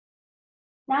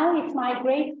Now it's my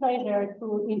great pleasure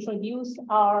to introduce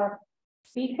our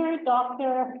speaker,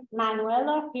 Dr.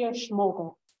 Manuela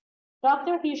Hirschmugl.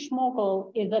 Dr.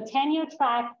 Hirschmugl is a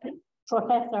tenure-track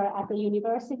professor at the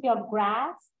University of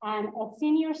Graz and a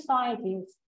senior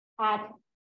scientist at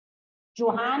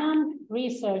Johannan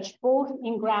Research, both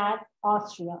in Graz,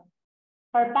 Austria.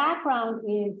 Her background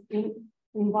is in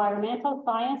environmental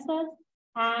sciences,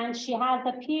 and she has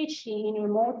a PhD in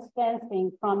remote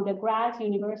sensing from the Graz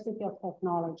University of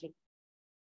Technology.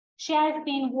 She has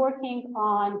been working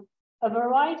on a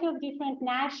variety of different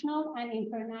national and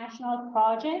international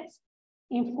projects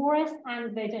in forest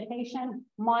and vegetation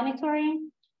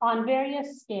monitoring on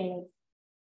various scales.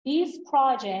 These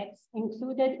projects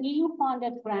included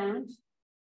EU-funded grants,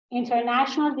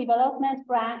 international development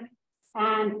grants,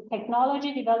 and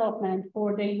technology development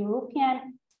for the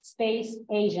European Space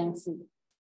Agency.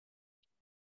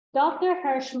 Dr.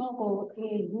 Hirschmugl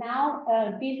is now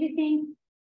a visiting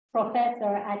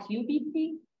professor at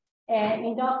UBC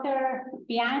in Dr.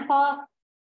 Bianca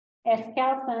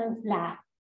Eskelson's lab.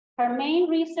 Her main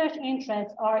research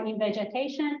interests are in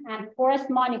vegetation and forest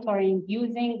monitoring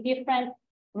using different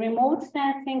remote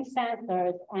sensing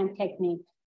sensors and techniques.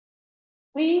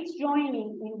 Please join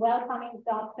me in welcoming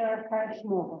Dr.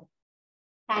 Hirschmugl.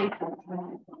 Thank you.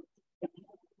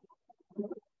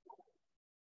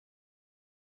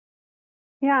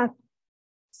 Yeah,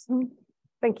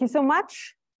 thank you so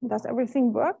much. Does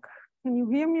everything work? Can you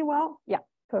hear me well? Yeah,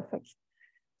 perfect.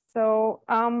 So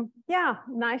yeah,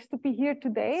 nice to be here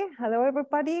today. Hello,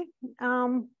 everybody.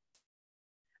 And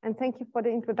thank you for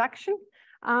the introduction.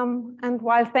 And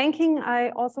while thanking, I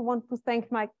also want to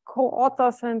thank my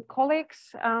co-authors and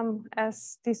colleagues,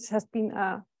 as this has been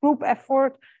a group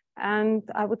effort. And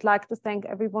I would like to thank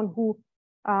everyone who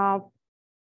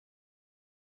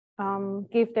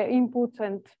gave their input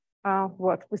and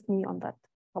worked with me on that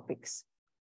topics.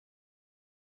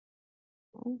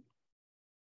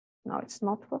 No, it's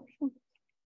not working.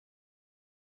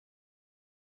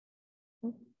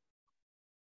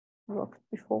 Worked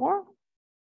before.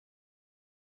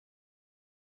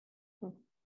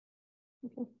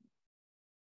 Okay.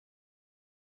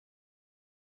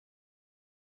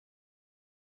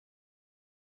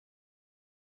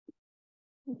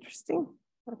 Interesting.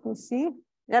 Let me see.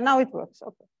 Yeah, now it works.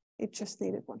 Okay. It just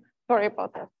needed one. Sorry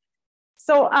about that.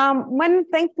 So when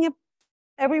thanking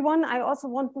everyone, I also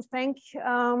want to thank,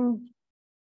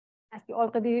 as you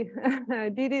already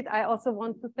did it, I also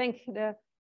want to thank the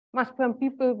Mashpram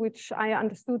people, which I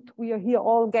understood we are here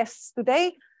all guests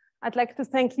today. I'd like to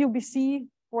thank UBC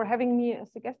for having me as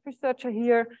a guest researcher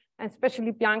here, and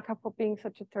especially Bianca for being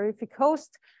such a terrific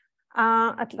host.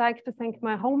 I'd like to thank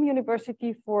my home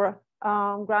university for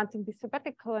granting this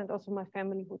sabbatical, and also my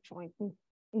family who joined me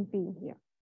in being here.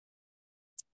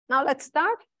 Now let's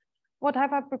start. What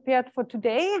have I prepared for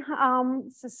today?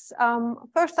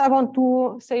 First, I want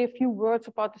to say a few words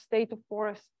about the state of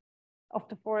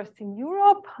the forest in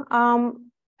Europe,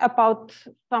 about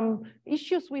some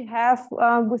issues we have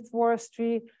with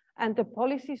forestry and the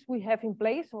policies we have in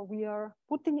place or we are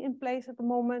putting in place at the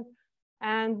moment,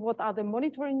 and what are the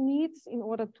monitoring needs in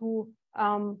order to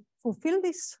fulfill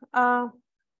this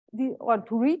or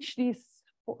to reach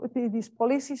these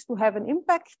policies to have an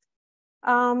impact.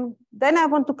 Then I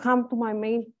want to come to my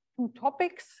main two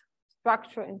topics,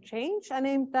 structure and change, I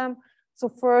named them. So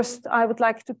first, I would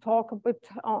like to talk a bit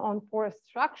on forest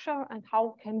structure and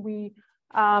how can we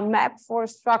map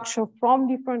forest structure from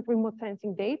different remote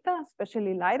sensing data,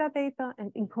 especially LiDAR data,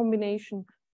 and in combination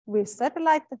with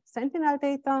satellite sentinel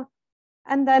data.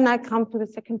 And then I come to the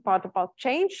second part about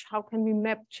change. How can we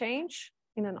map change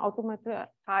in an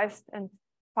automatized and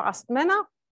fast manner?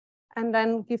 And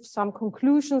then give some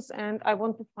conclusions. And I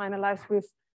want to finalize with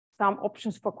some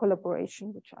options for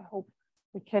collaboration, which I hope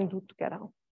we can do together.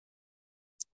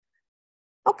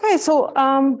 Okay, so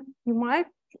you might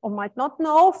or might not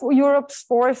know, Europe's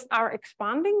forests are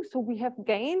expanding. So we have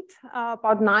gained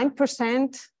about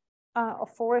 9% of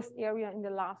forest area in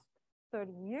the last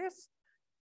 30 years.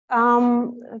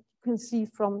 You can see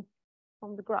from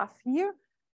the graph here.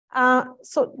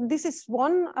 So this is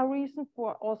one reason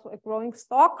for also a growing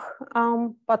stock,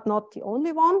 but not the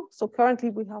only one. So currently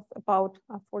we have about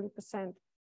 40%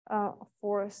 of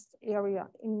forest area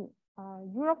in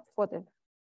Europe for the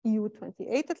EU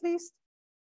 28 at least.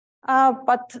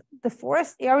 But the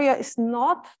forest area is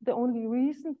not the only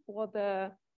reason for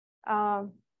the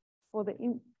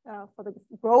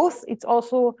growth. It's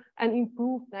also an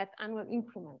improved net annual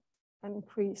increment, an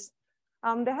increase.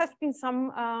 There has been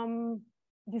some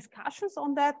discussions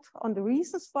on that, on the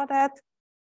reasons for that.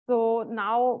 So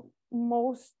now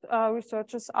most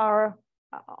researchers are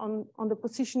on the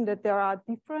position that there are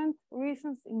different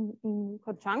reasons in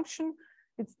conjunction.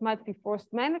 It might be forest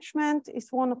management is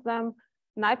one of them,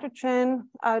 nitrogen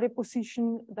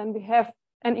deposition. Then we have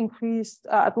an increased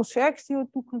atmospheric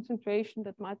CO2 concentration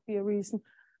that might be a reason.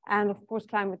 And of course,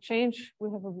 climate change, we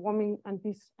have a warming, and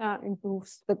this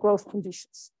improves the growth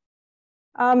conditions.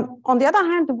 On the other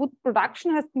hand, the wood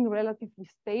production has been relatively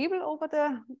stable over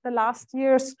the last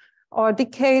years or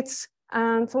decades.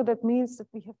 And so that means that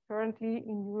we have currently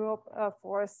in Europe,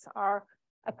 forests are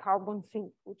a carbon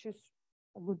sink, which is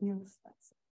a good news.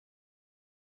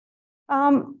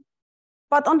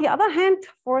 But on the other hand,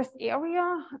 forest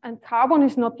area and carbon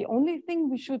is not the only thing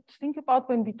we should think about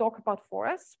when we talk about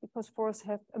forests, because forests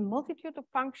have a multitude of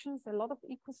functions, a lot of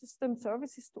ecosystem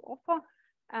services to offer.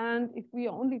 And if we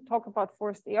only talk about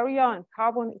forest area and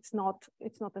carbon, it's not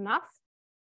enough.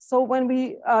 So when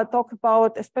we talk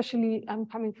about, especially I'm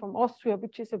coming from Austria,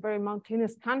 which is a very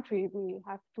mountainous country, we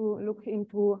have to look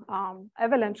into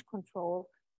avalanche control,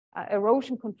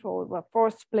 erosion control, where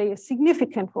forests play a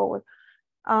significant role.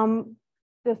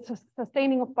 The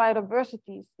sustaining of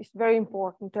biodiversity is very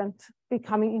important and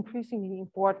becoming increasingly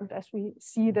important as we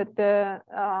see that the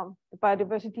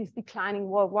biodiversity is declining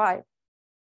worldwide.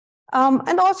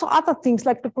 And also other things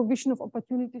like the provision of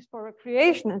opportunities for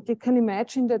recreation. And you can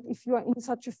imagine that if you are in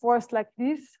such a forest like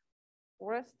this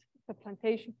forest, the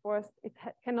plantation forest, it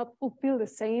cannot fulfill the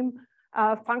same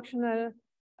functional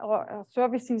or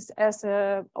services as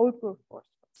an old growth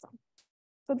forest, for example.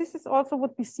 So this is also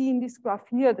what we see in this graph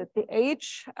here, that the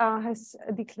age has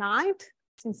declined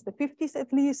since the 50s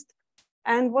at least.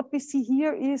 And what we see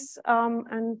here is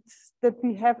and that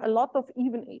we have a lot of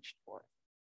even-aged forests.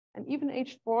 And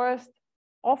even-aged forests,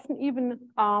 often even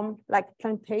like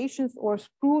plantations or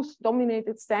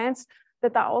spruce-dominated stands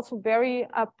that are also very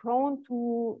prone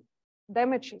to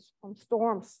damages from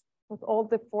storms. But all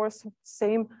the forests have the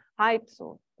same height,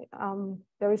 so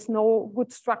there is no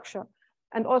good structure.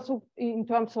 And also in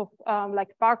terms of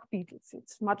like bark beetles,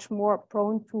 it's much more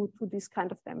prone to this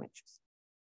kind of damages.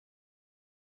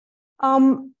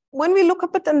 When we look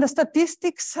up at the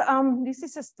statistics, this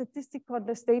is a statistic for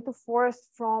the state of forest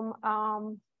from,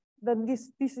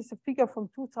 this is a figure from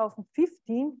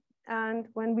 2015. And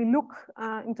when we look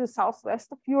into the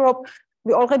southwest of Europe,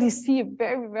 we already see a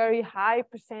very, very high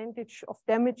percentage of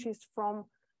damages from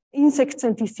insects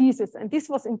and diseases. And this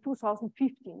was in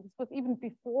 2015. This was even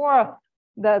before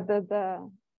the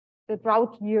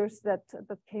drought years that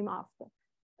came after.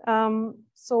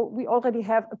 So we already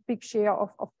have a big share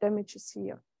of damages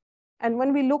here. And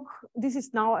when we look, this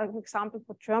is now an example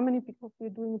for Germany because we're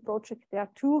doing a project there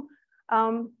too.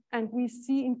 And we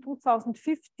see in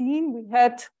 2015, we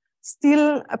had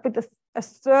still a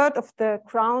third of the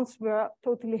crowns were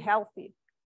totally healthy.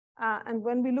 And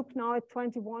when we look now at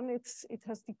 21, it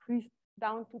has decreased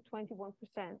down to 21%.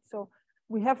 So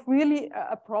we have really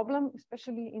a problem,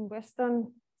 especially in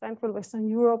Central Western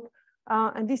Europe.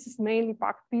 And this is mainly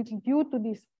bark beetle due to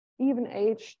these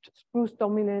even-aged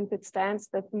spruce-dominated stands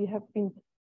that we have been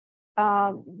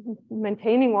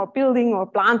maintaining or building or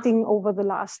planting over the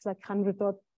last like 100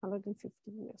 or 150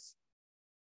 years.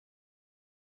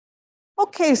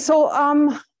 Okay, so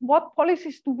what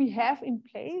policies do we have in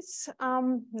place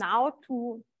now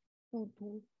to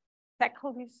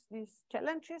tackle these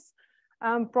challenges?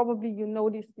 Probably you know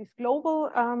these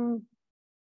global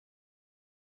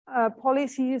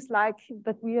policies like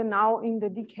that we are now in the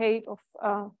decade of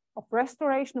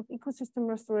restoration, of ecosystem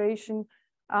restoration.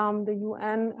 The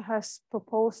UN has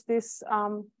proposed this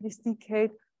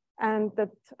decade, and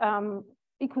that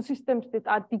ecosystems that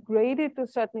are degraded to a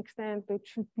certain extent, that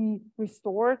should be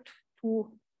restored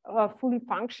to fully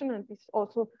function. And this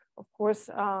also, of course,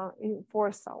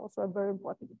 forests are also a very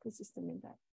important ecosystem in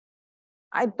that.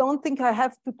 I don't think I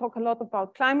have to talk a lot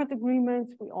about climate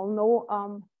agreements. We all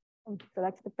know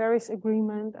like the Paris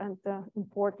Agreement and the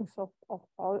importance of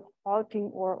halting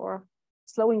or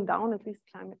slowing down at least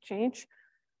climate change.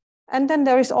 And then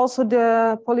there is also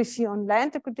the policy on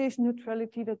land degradation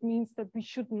neutrality. That means that we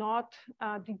should not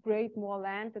degrade more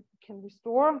land that we can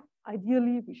restore.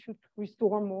 Ideally, we should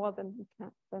restore more than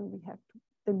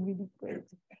we degrade.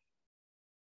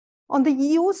 On the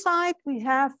EU side, we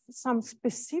have some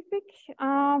specific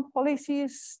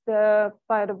policies. The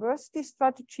biodiversity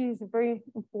strategy is a very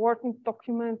important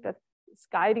document that is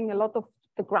guiding a lot of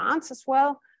the grants as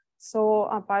well. So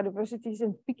biodiversity is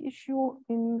a big issue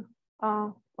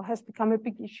or has become a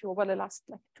big issue over the last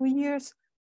 2 years.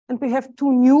 And we have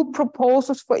 2 new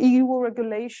proposals for EU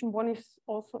regulation. One is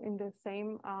also in the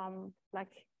same,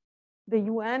 like the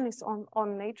UN is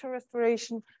on nature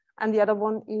restoration. And the other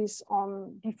one is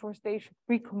on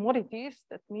deforestation-free commodities.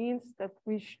 That means that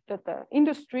that the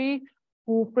industry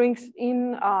who brings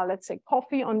in, let's say,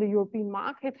 coffee on the European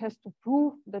market has to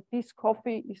prove that this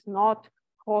coffee is not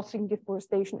causing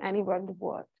deforestation anywhere in the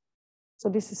world. So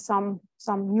this is some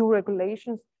new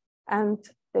regulations, and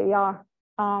they are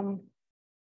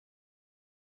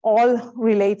all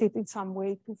related in some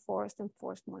way to forest and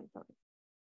forest monitoring.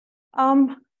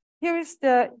 Here is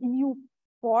the EU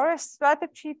Forest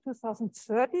Strategy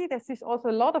 2030. This is also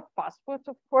a lot of buzzwords,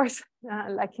 of course,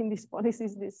 like in these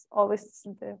policies, this always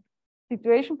the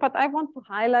situation, but I want to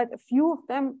highlight a few of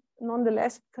them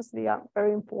nonetheless, because they are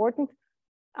very important,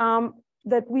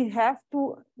 that we have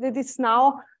to, that it's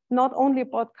now not only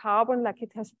about carbon, like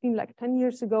it has been like 10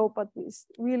 years ago, but it's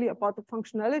really about the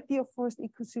functionality of forest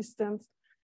ecosystems.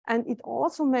 And it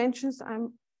also mentions, I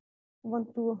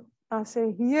want to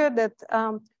say here that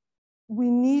we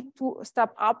need to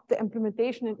step up the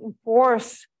implementation and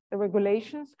enforce the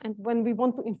regulations. And when we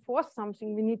want to enforce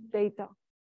something, we need data.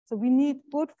 So we need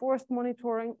good forest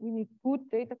monitoring, we need good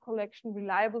data collection,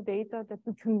 reliable data that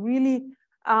we can really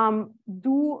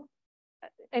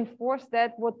enforce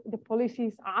that what the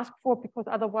policies ask for, because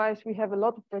otherwise we have a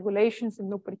lot of regulations and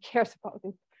nobody cares about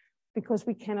it because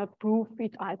we cannot prove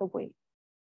it either way.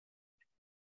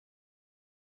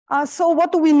 So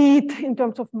what do we need in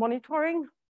terms of monitoring?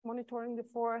 Monitoring the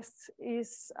forests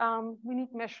is we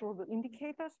need measurable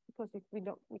indicators, because if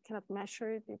we cannot measure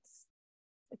it,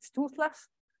 it's toothless,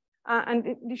 and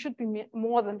it should be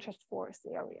more than just forest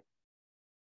area.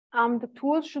 The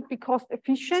tools should be cost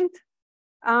efficient,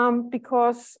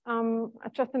 because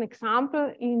just an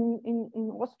example, in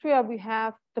Austria we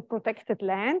have the protected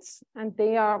lands, and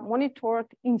they are monitored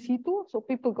in situ, so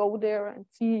people go there and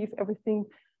see if everything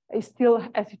is still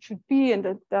as it should be and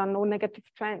that there are no negative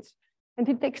trends. And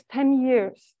it takes 10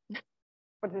 years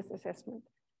for this assessment.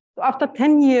 So after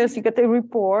 10 years, you get a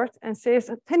report and says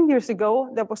 10 years ago,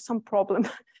 there was some problem.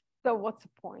 So what's the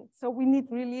point? So we need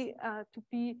really to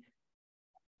be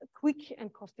quick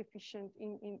and cost efficient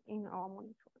in our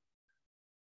monitoring.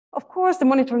 Of course, the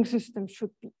monitoring system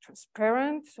should be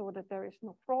transparent so that there is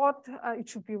no fraud. It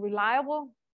should be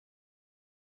reliable.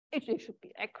 It should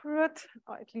be accurate,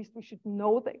 or at least we should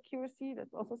know the accuracy.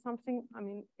 That's also something, I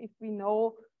mean, if we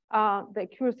know the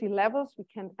accuracy levels, we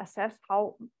can assess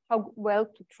how well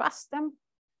to trust them.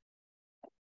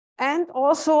 And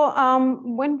also,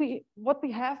 what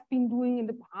we have been doing in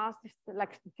the past is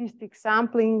like statistic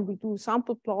sampling. We do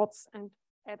sample plots and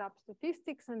add up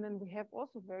statistics, and then we have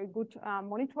also very good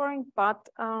monitoring, but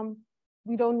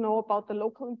we don't know about the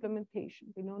local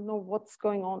implementation. We don't know what's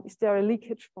going on. Is there a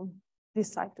leakage from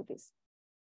this side to this?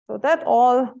 So that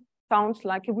all sounds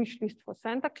like a wish list for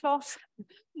Santa Claus.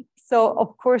 So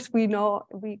of course we know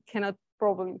we cannot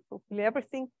probably fulfill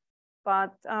everything,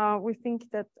 but we think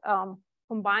that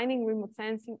combining remote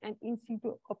sensing and in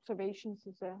situ observations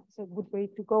is a good way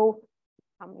to go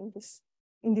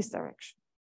in this direction.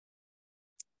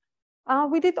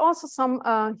 We did also some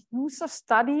user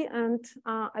study, and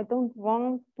I don't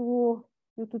want to,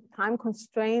 due to time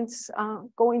constraints,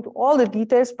 go into all the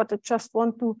details, but I just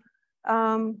want to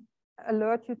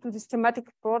alert you to the thematic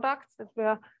products that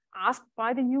were asked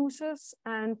by the users.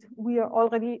 And we are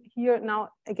already here now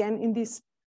again in this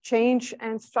change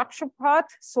and structure part.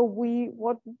 So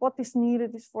what is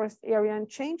needed is forest area and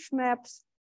change maps,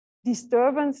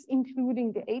 disturbance,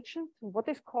 including the agent. What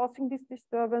is causing this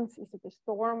disturbance? Is it a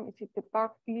storm? Is it the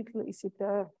bark beetle? Is it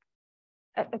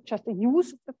just a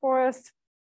use of the forest?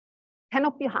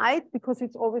 Cannot be height, because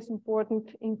it's always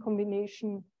important in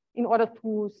combination in order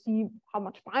to see how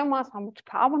much biomass, how much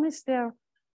carbon is there.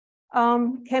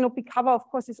 Canopy cover, of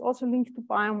course, is also linked to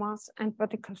biomass, and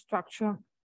vertical structure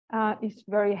is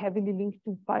very heavily linked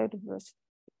to biodiversity.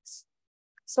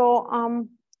 So,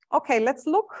 okay, let's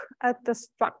look at the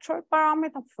structural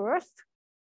parameter first.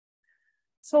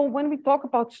 So when we talk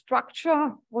about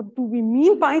structure, what do we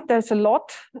mean by it? There's a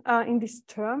lot in this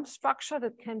term structure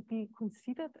that can be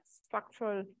considered as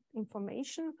structural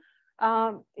information.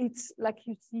 It's like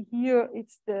you see here,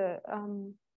 it's the,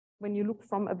 when you look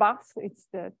from above, it's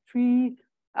the tree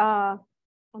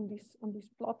on this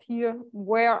plot here.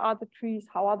 Where are the trees?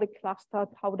 How are they clustered?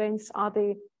 How dense are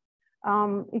they?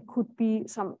 It could be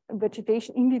some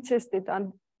vegetation indices that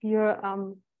are here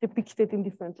depicted in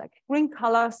different like green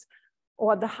colors,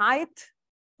 or the height.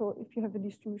 So if you have a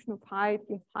distribution of height,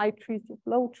 you have high trees, you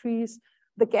have low trees.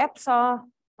 The gaps are,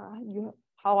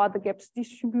 how are the gaps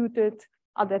distributed?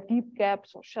 Are there deep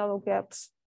gaps or shallow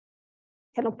gaps?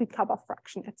 Canopy cover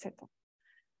fraction, etc.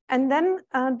 And then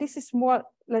this is more,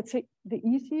 let's say, the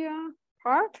easier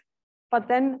part. But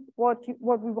then what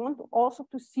we want also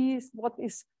to see is what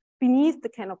is beneath the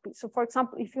canopy. So for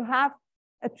example, if you have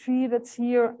a tree that's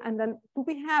here, and then do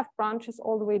we have branches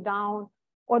all the way down?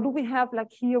 Or do we have,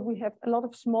 like here, we have a lot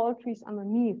of small trees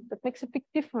underneath? That makes a big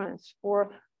difference for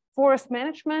forest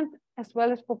management as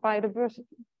well as for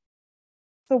biodiversity.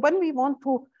 So when we want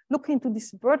to look into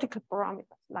these vertical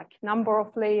parameters, like number of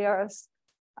layers,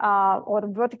 or the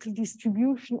vertical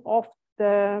distribution of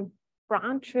the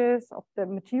branches, of the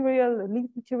material, the leaf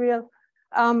material,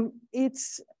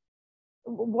 it's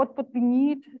what we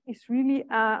need is really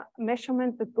a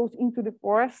measurement that goes into the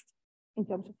forest in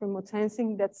terms of remote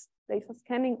sensing, that's laser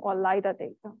scanning or LiDAR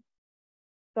data.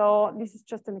 So this is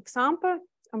just an example,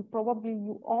 and probably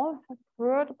you all have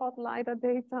heard about LiDAR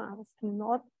data. I was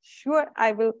not sure.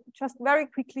 I will just very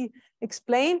quickly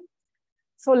explain.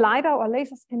 So LiDAR or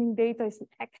laser scanning data is an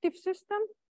active system.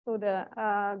 So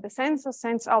the sensor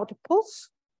sends out a pulse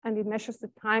and it measures the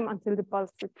time until the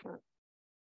pulse returns.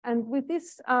 And with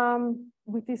this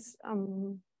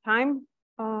time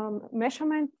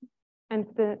measurement and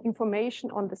the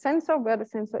information on the sensor, where the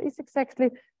sensor is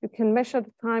exactly, you can measure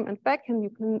the time and back, and you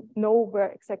can know where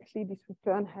exactly this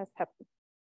return has happened,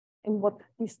 in what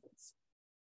distance.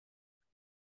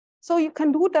 So you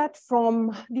can do that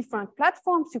from different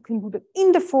platforms. You can do that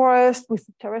in the forest with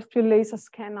a terrestrial laser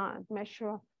scanner and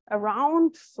measure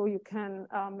around. So you can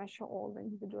measure all the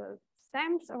individual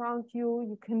stems around you.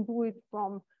 You can do it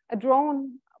from a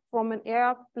drone, from an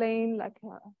airplane, like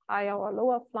a higher or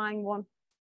lower flying one.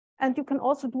 And you can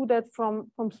also do that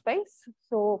from space,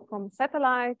 so from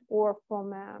satellite or from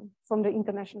the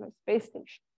International Space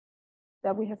Station.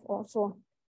 That we have also,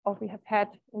 or we have had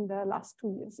in the last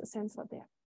 2 years, a sensor there.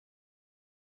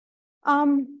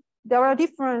 There are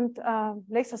different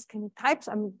laser scanning types.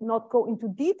 I will not go into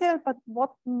detail, but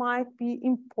what might be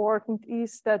important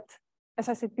is that, as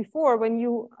I said before, when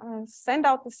you send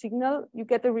out the signal, you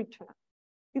get a return.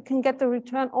 You can get the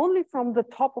return only from the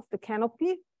top of the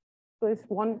canopy. So it's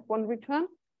one return.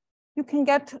 You can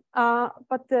get,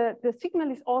 but the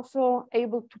signal is also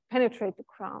able to penetrate the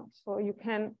ground. So you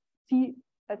can see,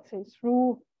 let's say,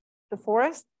 through the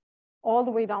forest, all the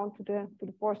way down to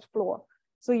the forest floor.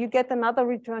 So you get another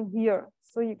return here.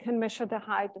 So you can measure the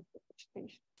height of the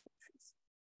vegetation.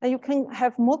 And you can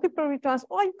have multiple returns,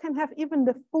 or you can have even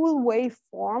the full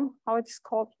waveform, how it's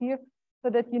called here,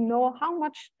 so that you know how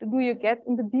much do you get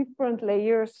in the different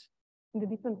layers, in the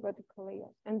different vertical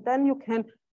layers. And then you can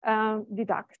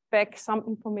deduct back some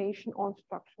information on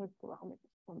structural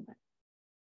parameters from that.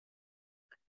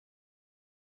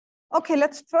 Okay,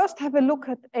 let's first have a look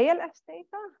at ALS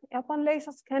data, airborne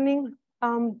laser scanning.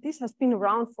 This has been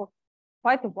around for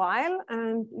quite a while,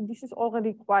 and this is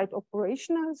already quite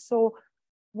operational. So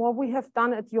what we have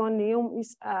done at Joanneum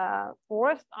is a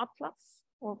forest atlas,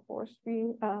 or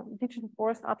forestry, digital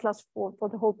forest atlas for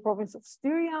the whole province of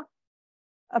Styria.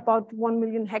 About 1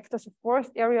 million hectares of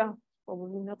forest area,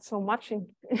 probably not so much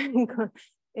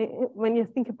when you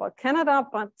think about Canada,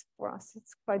 but for us,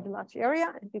 it's quite a large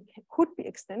area and it could be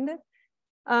extended.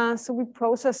 So we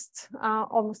processed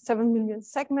almost 7 million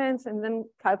segments and then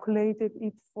calculated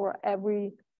it for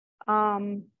every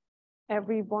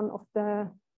one of the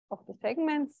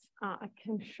segments. I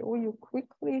can show you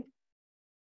quickly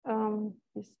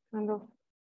this kind of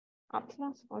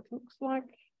atlas, how it looks like.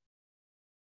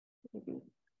 Maybe.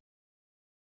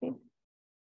 Okay.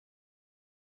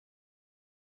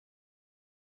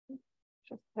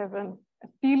 Just have a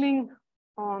feeling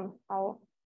on how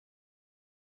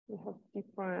we have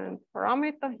different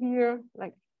parameters here,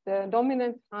 like the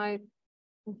dominant height,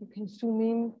 and you can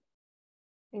zoom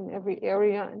in every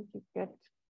area and you get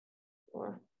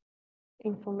your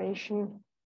information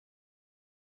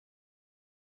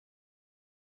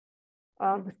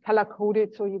with color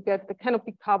coded. So you get the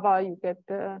canopy cover, you get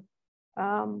the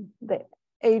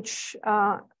age,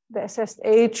 the assessed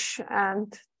age,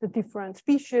 and the different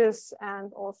species,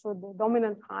 and also the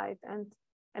dominant height and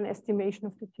an estimation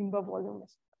of the timber volume.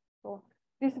 So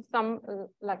this is some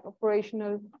like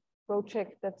operational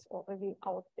project that's already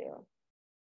out there.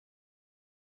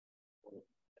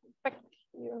 Back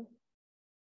here.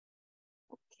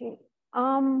 Okay.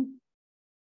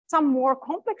 Some more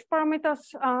complex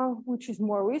parameters, which is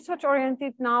more research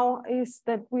oriented now, is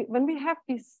that when we have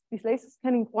these laser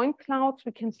scanning point clouds,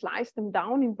 we can slice them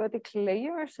down in vertical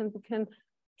layers and we can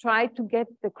try to get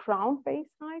the ground base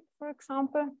height, for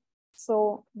example.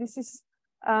 So this is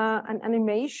an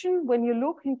animation when you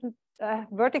look into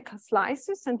vertical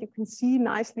slices, and you can see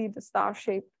nicely the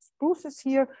star-shaped spruces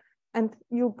here. And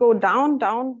you go down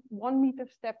 1 meter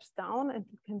steps down, and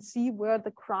you can see where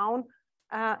the crown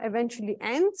eventually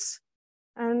ends.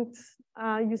 And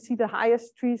you see the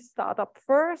highest trees start up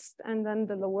first, and then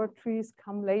the lower trees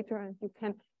come later, and you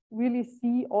can really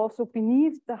see also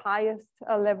beneath the highest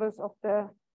levels of the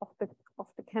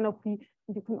canopy.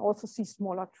 And you can also see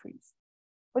smaller trees.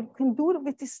 What you can do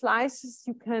with these slices,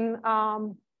 you can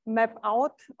map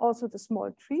out also the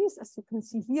small trees. As you can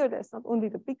see here, there's not only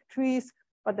the big trees,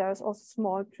 but there's also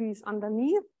small trees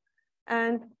underneath.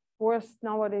 And of course,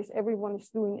 nowadays, everyone is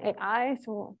doing AI.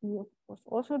 So we, of course,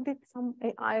 also did some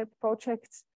AI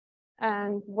projects.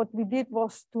 And what we did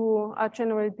was to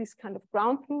generate this kind of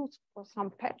ground truth for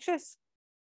some patches.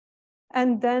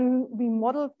 And then we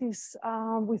modeled this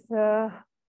with the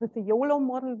YOLO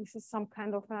model. This is some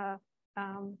kind of a,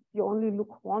 you only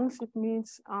look once. It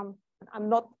means I'm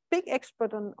not a big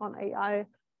expert on AI,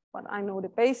 but I know the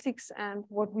basics. And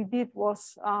what we did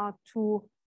was to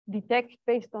detect,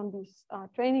 based on this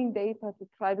training data, to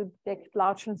try to detect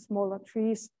large and smaller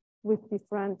trees with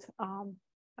different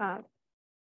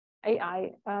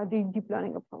AI, the deep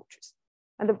learning approaches.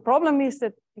 And the problem is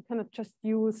that you cannot just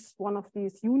use one of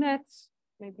these units.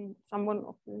 Maybe someone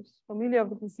is familiar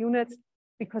with these units,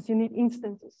 because you need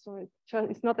instances. So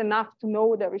it's not enough to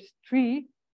know there is tree,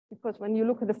 because when you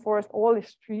look at the forest, all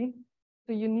is tree.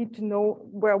 So you need to know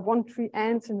where one tree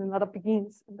ends and another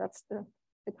begins. And that's the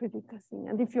critical thing.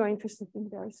 And if you're interested in,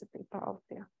 there is a paper out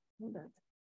there on that.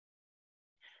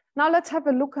 Now let's have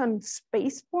a look on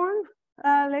spaceborne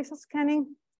laser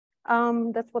scanning.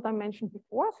 That's what I mentioned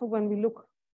before. So when we look,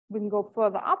 we can go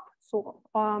further up. So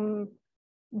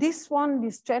this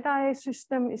JEDI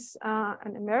system is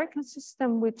an American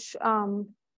system, which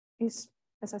is,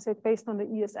 as I said, based on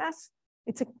the ESS.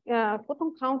 It's a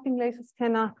photon counting laser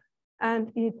scanner,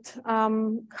 and it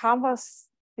covers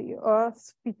the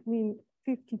Earth between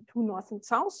 52 north and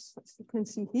south, as you can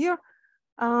see here.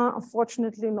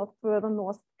 Unfortunately, not further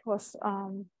north because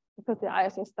the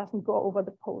ISS doesn't go over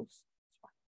the poles.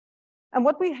 And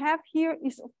what we have here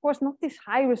is, of course, not this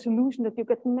high resolution that you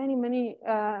get many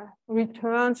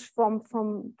returns from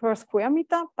per square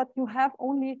meter, but you have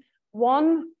only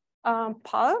one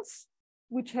pulse,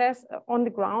 which has on the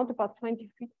ground about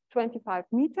 25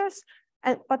 meters,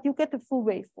 but you get the full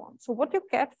waveform. So what you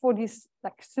get for this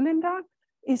like cylinder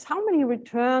is how many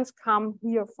returns come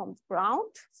here from the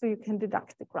ground. So you can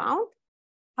deduct the ground.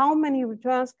 How many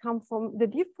returns come from the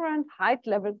different height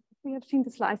levels. We have seen the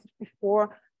slides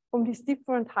before, from these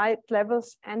different height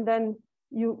levels, and then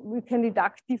we can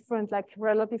deduct different like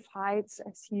relative heights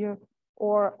as here,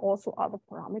 or also other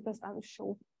parameters I will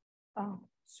show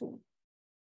soon.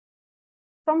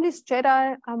 From this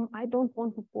JEDI, I don't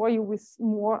want to bore you with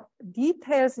more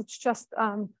details. It's just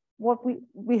what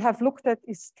we have looked at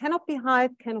is canopy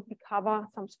height, canopy cover,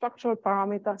 some structural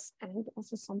parameters, and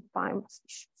also some biomass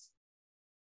issues.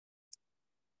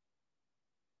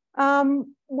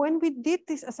 When we did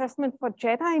this assessment for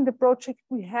JEDI in the project,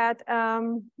 we had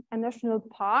a national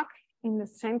park in the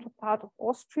central part of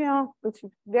Austria, which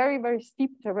is very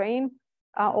steep terrain,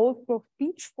 old growth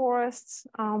beech forests,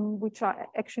 which are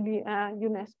actually a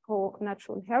UNESCO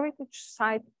natural heritage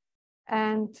site.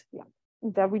 And yeah,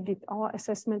 there we did our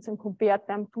assessments and compared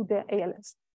them to the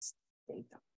ALS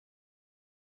data.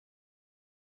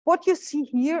 What you see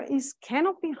here is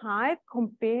canopy height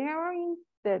comparing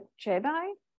the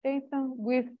JEDI data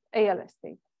with ALS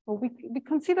data. So we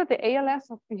consider the ALS,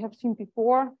 as we have seen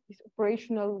before, this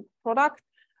operational product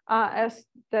as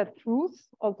the truth,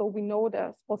 although we know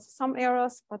there's also some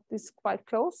errors, but it's quite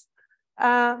close.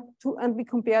 And we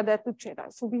compare that to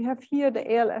JEDI. So we have here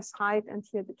the ALS height and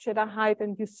here the JEDI height,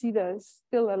 and you see there's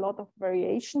still a lot of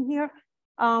variation here.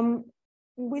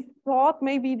 We thought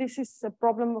maybe this is a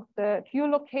problem of the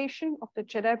geolocation of the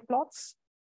JEDI plots.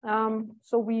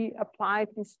 So we applied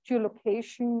this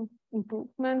geolocation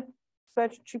improvement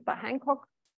strategy by Hancock.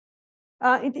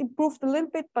 It improved a little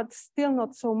bit, but still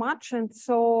not so much. And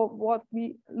so what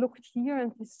we looked here,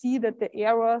 and we see that the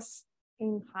errors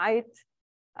in height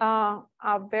are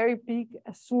very big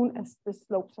as soon as the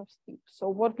slopes are steep. So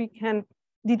what we can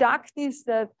deduct is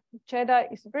that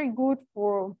JEDI is very good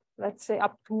for, let's say,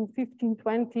 up to 15,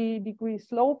 20 degree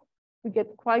slope. We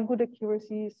get quite good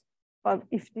accuracies. But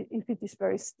if it is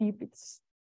very steep, it's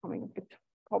becoming a bit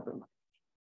problematic.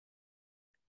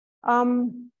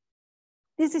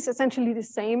 This is essentially the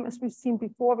same as we've seen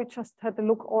before. We just had a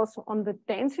look also on the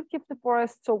density of the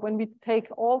forest. So when we take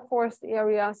all forest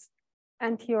areas,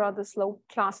 and here are the slope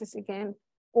classes again,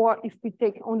 or if we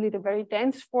take only the very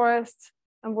dense forests,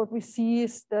 and what we see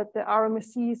is that the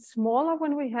RMSE is smaller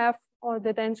when we have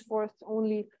the dense forests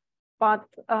only, but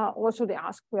also the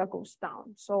R square goes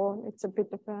down. So it's a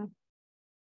bit of a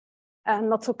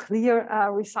not so clear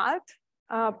result.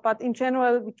 But in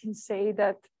general, we can say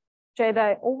that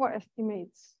JEDI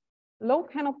overestimates low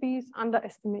canopies,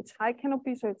 underestimates high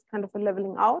canopies, so it's kind of a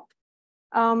leveling out.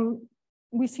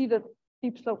 we see that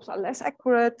steep slopes are less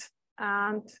accurate,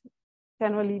 and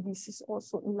generally this is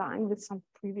also in line with some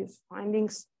previous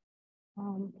findings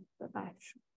that I have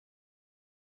shown.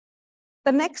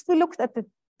 The next, we looked at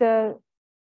the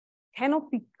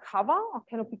canopy cover or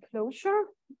canopy closure.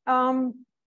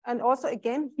 And also,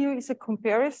 again, here is a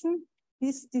comparison.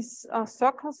 These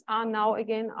circles are now,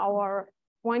 again, our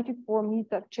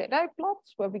 24-meter JEDI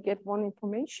plots where we get one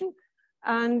information.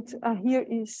 And here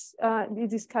is,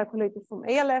 it is calculated from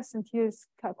ALS, and here is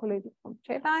calculated from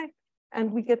JEDI.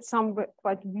 And we get some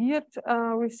quite weird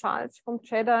results from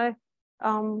JEDI.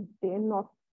 They're not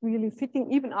really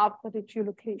fitting even after the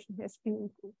geolocation has been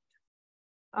improved.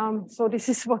 So this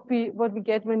is what we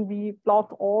get when we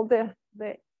plot all the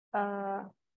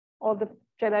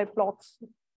JEDI plots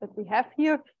that we have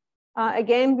here.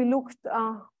 Again, we looked,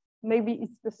 maybe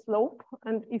it's the slope,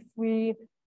 and if we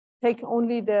take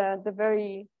only the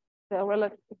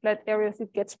relative flat areas,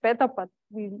 it gets better, but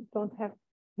we don't have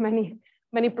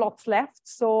many plots left.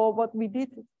 So what we did,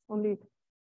 only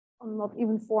not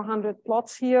even 400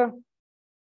 plots here.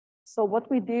 So what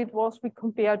we did was we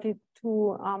compared it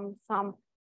to some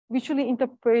visually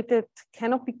interpreted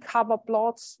canopy cover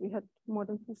plots. We had more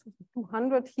than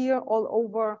 200 here all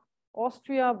over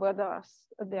Austria, where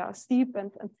there are steep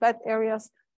and flat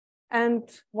areas, and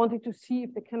wanted to see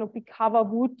if the canopy cover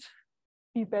would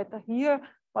be better here.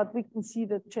 But we can see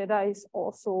that JEDI is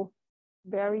also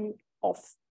very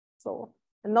off. So,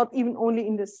 and not even only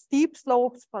in the steep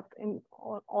slopes, but in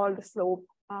all the slope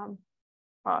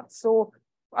parts. So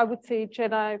I would say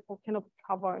JEDI for canopy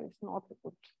cover is not a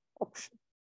good option.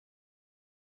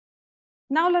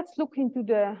 Now let's look into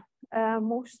the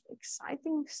most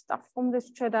exciting stuff from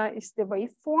this JEDI is the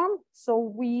waveform. So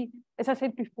we, as I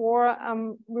said before,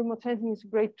 remote sensing is a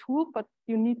great tool, but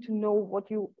you need to know what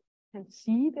you can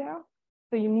see there.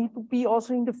 So you need to be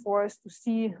also in the forest to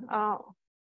see,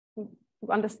 to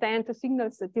understand the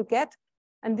signals that you get.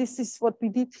 And this is what we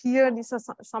did here. These are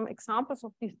some examples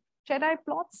of these JEDI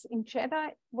plots. In JEDI,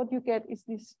 what you get is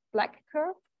this black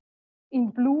curve. In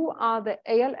blue are the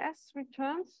ALS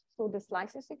returns, so the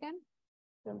slices again,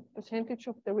 the percentage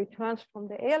of the returns from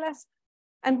the ALS.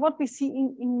 And what we see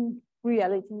in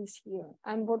reality is here.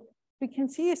 And what we can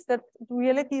see is that the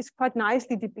reality is quite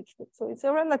nicely depicted. So it's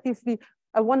a relatively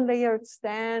one-layered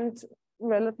stand,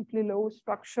 relatively low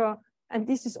structure, and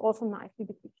this is also nicely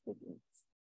depicted.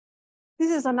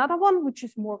 This is another one, which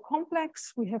is more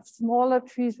complex. We have smaller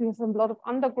trees, we have a lot of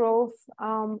undergrowth,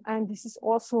 and this is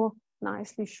also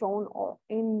nicely shown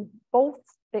in both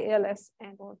the ALS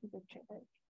and also the JEDI.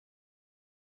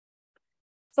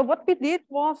 So what we did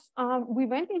was we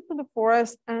went into the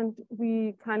forest and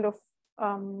we kind of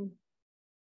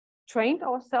trained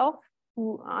ourselves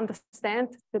to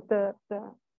understand the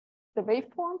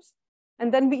waveforms.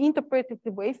 And then we interpreted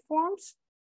the waveforms.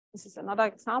 This is another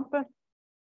example.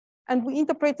 And we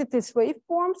interpreted these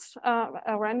waveforms,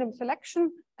 a random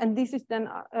selection, and this is then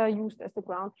used as the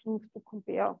ground truth to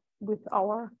compare with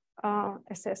our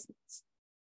assessments.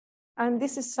 And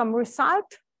this is some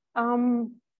result.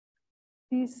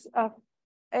 This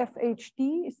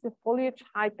FHD is the foliage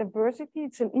height diversity.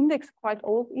 It's an index, quite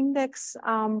old index,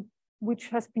 which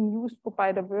has been used for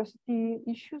biodiversity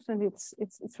issues, and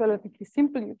it's relatively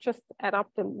simple. You just add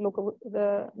up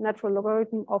the natural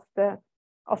logarithm of the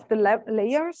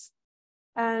layers,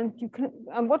 and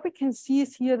what we can see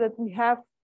is here that we have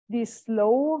these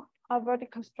low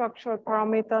vertical structural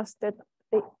parameters that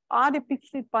they are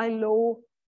depicted by low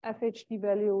FHD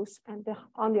values, and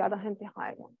on the other hand, the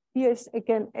high one. Here is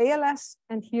again ALS,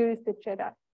 and here is the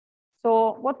JEDI.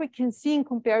 So what we can see in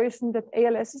comparison that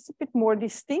ALS is a bit more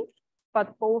distinct,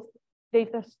 but both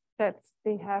data sets,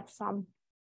 they have some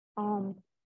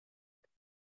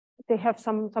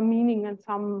meaning and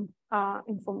some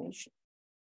information.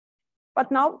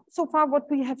 But now, so far, what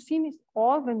we have seen is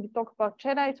all, when we talk about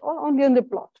JEDI, it's all only on the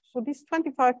plot. So this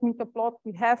 25-meter plot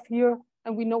we have here,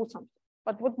 and we know something.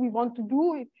 But what we want to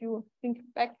do, if you think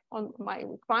back on my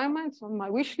requirements, on my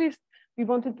wish list, we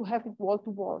wanted to have it wall to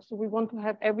wall. So we want to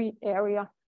have every area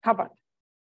covered.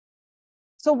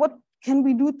 So what can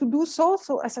we do to do so?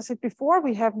 So as I said before,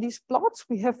 we have these plots.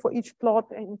 We have for each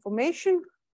plot information,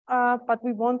 but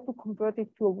we want to convert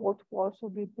it to a wall to wall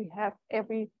so that we have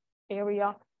every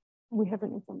area, we have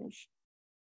an information.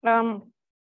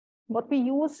 What we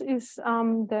use is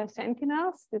the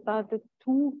Sentinels, that are the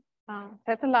two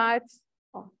satellites,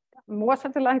 or more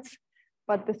satellites,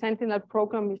 but the Sentinel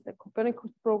program is the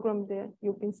Copernicus program, the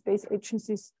European Space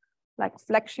Agency's like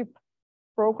flagship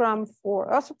program for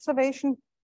Earth observation.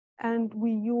 And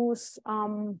we use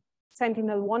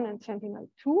Sentinel-1 and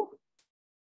Sentinel-2.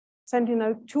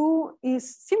 Sentinel-2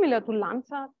 is similar to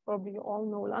Landsat. Probably you all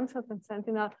know Landsat and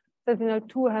Sentinel.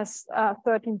 Sentinel-2 has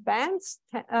 13 bands,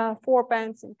 4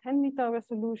 bands in 10-meter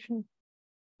resolution.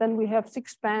 Then we have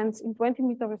 6 bands in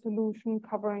 20-meter resolution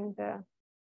covering the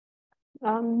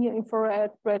near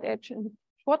infrared, red edge, and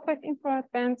short-wave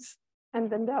infrared bands. And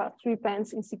then there are 3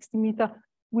 bands in 60-meter,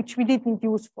 which we didn't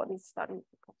use for this study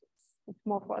because it's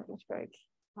more for atmospheric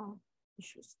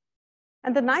issues.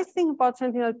 And the nice thing about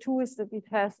Sentinel-2 is that it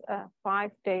has a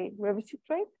 5-day revisit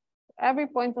rate. Every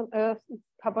point on Earth is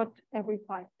covered every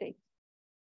 5 days.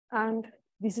 And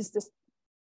this is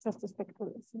just a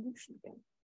spectral resolution again.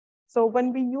 So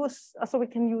when we use, so we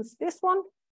can use this one.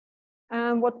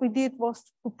 And what we did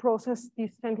was to process the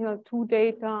Sentinel-2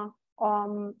 data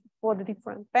for the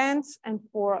different bands and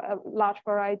for a large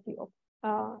variety of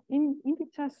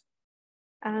indicators,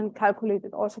 and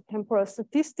calculated also temporal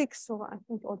statistics. So I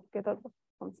think altogether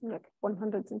something like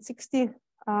 160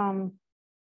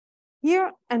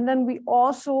 here. And then we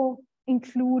also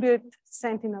included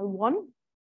Sentinel-1.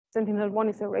 Sentinel-1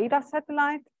 is a radar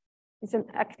satellite. It's an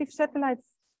active satellite.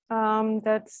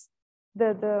 That's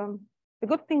the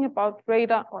good thing about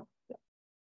radar, or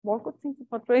more good things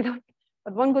about radar,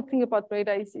 but one good thing about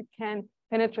radar is it can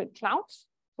penetrate clouds.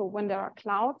 So when there are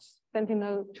clouds,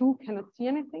 Sentinel-2 cannot see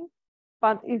anything.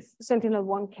 But if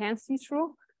Sentinel-1 can see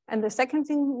through. And the second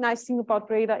nice thing about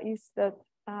radar is that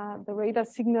the radar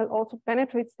signal also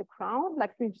penetrates the ground,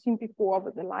 like we've seen before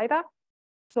with the LiDAR.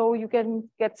 So you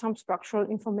can get some structural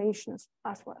information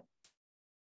as well.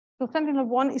 So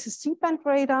Sentinel-1 is a C-band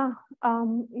radar.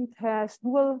 It has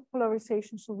dual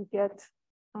polarization, so we get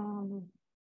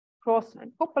cross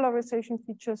and co-polarization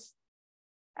features.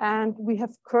 And we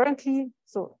have currently,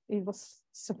 so it was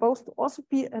supposed to also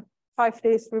be a 5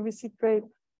 days revisit rate,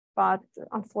 but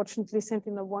unfortunately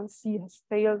Sentinel-1C has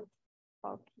failed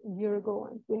about a year ago,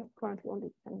 and we have currently only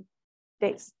 10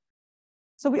 days.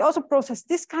 So we also process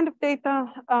this kind of data.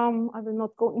 I will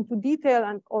not go into detail,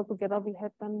 and altogether we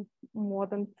had done more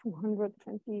than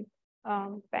 220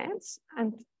 bands,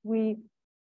 and we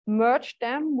merged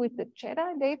them with the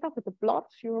JEDI data, with the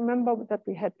plots. You remember that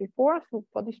we had before. So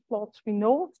for these plots, we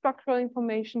know structural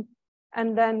information,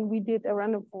 and then we did a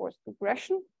random forest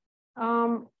regression.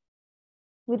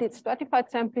 We did stratified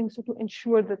sampling, so to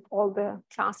ensure that all the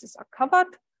classes are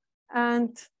covered.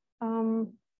 And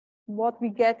what we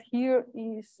get here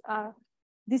is,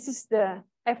 this is the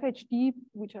FHD,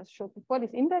 which I showed before,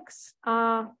 this index,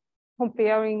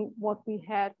 comparing what we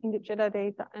had in the JEDI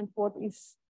data and what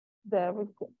is the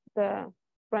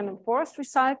random forest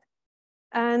result.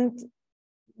 And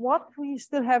what we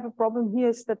still have a problem here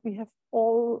is that we have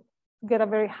all together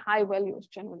very high values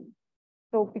generally.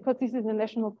 So because this is a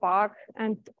national park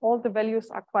and all the values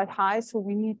are quite high, so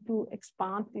we need to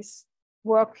expand this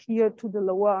work here to the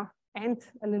lower end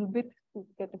a little bit to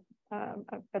get a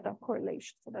better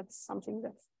correlation. So that's something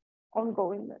that's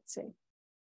ongoing, let's say.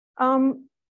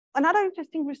 Another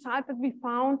interesting result that we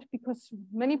found, because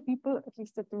many people, at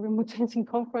least at the remote sensing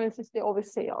conferences, they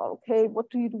always say, oh, okay, what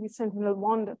do you do with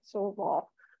Sentinel-1? That's so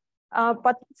raw.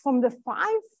 But from the 5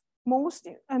 most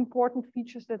important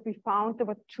features that we found, there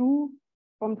were 2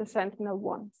 from the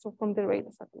Sentinel-1, so from the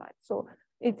radar satellite. So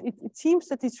it seems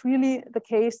that it's really the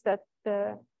case that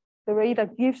the radar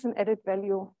gives an added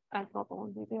value and not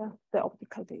only the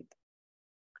optical data.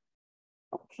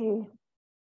 Okay,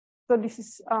 so this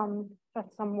is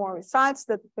just some more results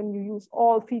that when you use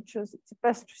all features, it's the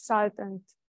best result, and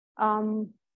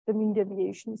the mean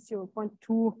deviation is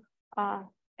 0.2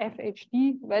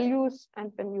 FHD values.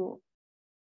 And when you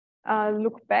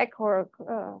look back or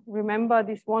remember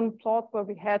this one plot where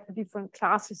we had the different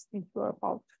classes, these were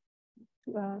about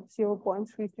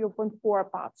 0.3, 0.4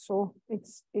 apart. So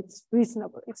it's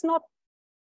reasonable. It's not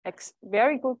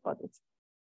very good, but it's.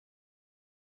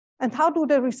 And how do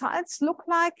the results look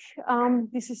like?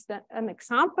 This is an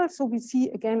example. So we see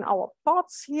again our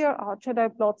plots here, our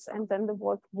JEDI plots, and then the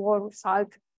wall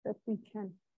result that we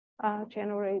can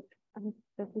generate, and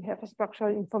that we have a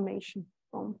structural information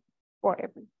for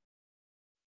every.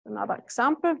 Another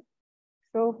example.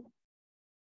 So,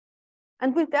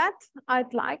 and with that,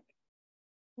 I'd like,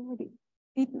 already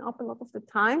eaten up a lot of the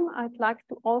time, I'd like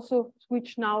to also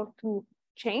switch now to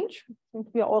change, since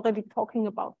we are already talking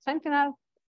about Sentinel.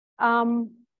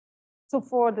 So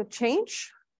for the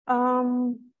change,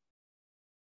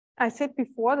 I said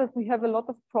before that we have a lot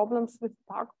of problems with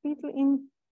bark beetle in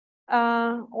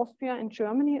Austria and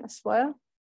Germany as well.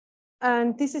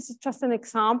 And this is just an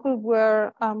example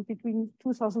where between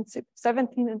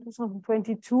 2017 and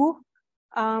 2022,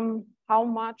 how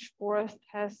much forest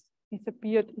has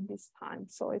disappeared in this time.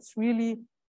 So it's really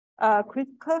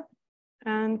critical.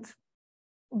 And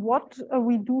what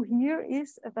we do here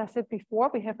is, as I said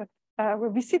before, we have a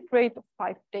revisit rate of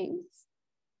 5 days.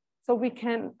 So we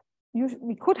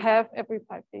could have every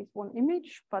 5 days one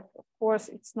image, but of course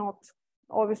it's not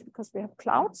always because we have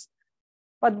clouds.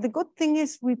 But the good thing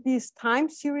is with this time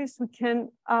series, we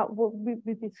can,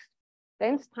 with this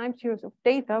dense time series of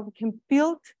data, we can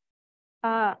build,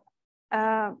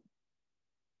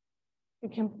 we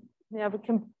can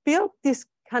build this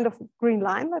kind of green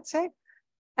line, let's say.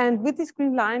 And with this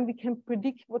green line, we can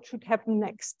predict what should happen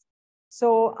next.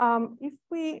 So if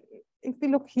we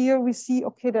look here, we see,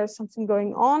 okay, there's something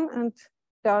going on and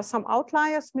there are some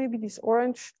outliers. Maybe these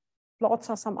orange plots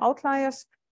are some outliers,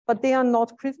 but they are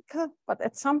not critical. But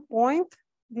at some point,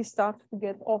 they start to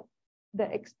get off the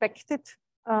expected.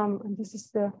 And this is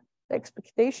the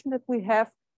expectation that we have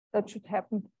that should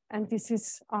happen. And this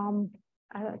is a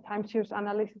time series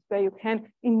analysis where you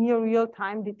can, in near real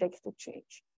time, detect the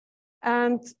change.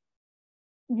 And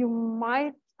you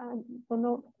might, I don't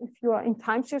know if you are in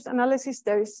time series analysis,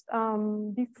 there is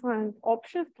different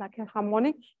options like a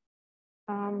harmonic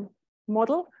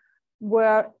model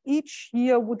where each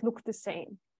year would look the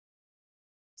same.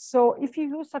 So if you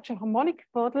use such a harmonic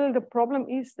model, the problem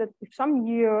is that if some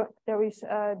year there is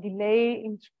a delay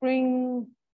in spring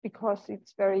because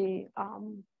it's very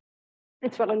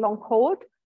long cold,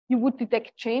 you would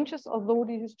detect changes, although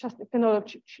this is just a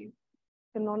phenological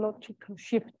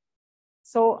shift.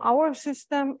 So our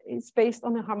system is based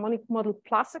on a harmonic model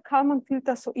plus a Kalman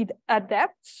filter, so it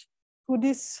adapts to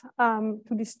these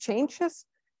changes,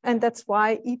 and that's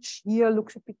why each year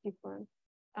looks a bit different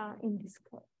in this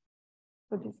curve.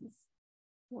 So this is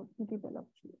what we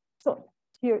developed here. So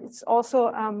here it's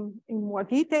also in more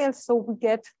detail. So we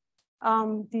get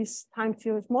this time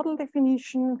series model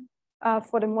definition.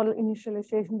 For the model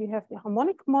initialization, we have the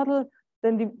harmonic model,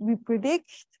 then we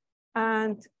predict,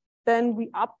 and then we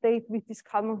update with this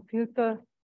Kalman filter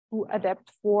to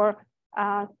adapt for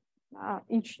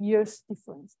each year's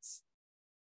differences.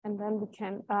 And then we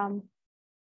can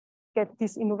get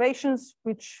these innovations,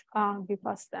 which give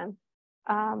us then,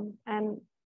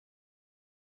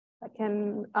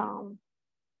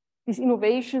 these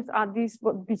innovations are these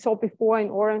what we saw before in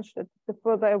orange, that the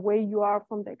further away you are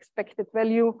from the expected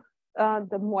value,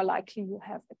 the more likely you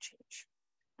have a change.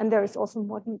 And there is also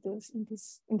more details in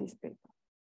this paper.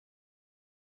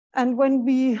 And when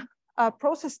we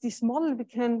process this model, we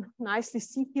can nicely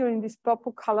see here in these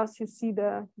purple colors, you see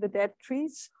the dead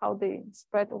trees, how they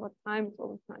spread over time. It's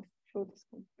always nice to show these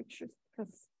kind of pictures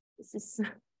because this is,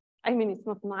 I mean, it's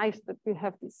not nice that we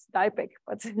have this dieback,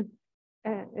 but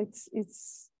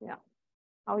it's yeah,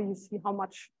 how you see how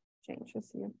much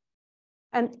changes here.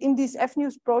 And in this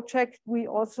FNews project, we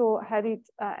also had it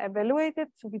evaluated.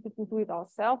 So we didn't do it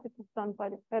ourselves. It was done by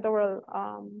the federal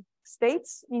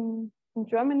states in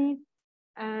Germany.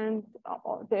 And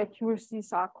the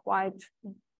accuracies are quite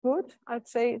good. I'd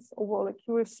say it's overall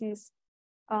accuracies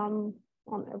so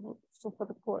for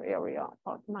the core area,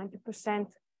 about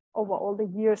 90% over all the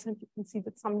years. And you can see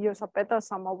that some years are better,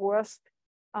 some are worse.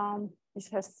 This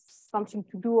has something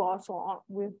to do also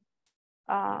with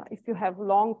if you have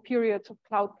long periods of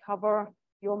cloud cover,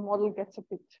 your model gets a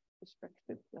bit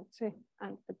distracted, let's say,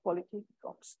 and the quality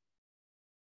drops.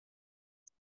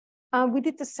 We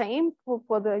did the same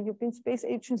for the European Space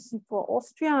Agency for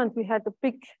Austria, and we had a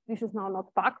big, this is now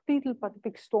not bark beetle, but a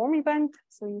big storm event.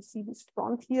 So you see this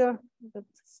front here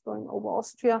that's going over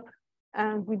Austria,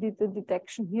 and we did the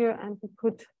detection here, and we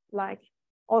could like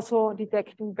also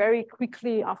detecting very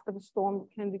quickly after the storm, we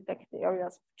can detect the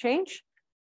areas of change.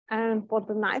 And what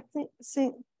the nice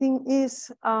thing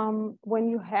is, when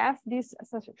you have this,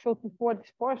 as I showed before,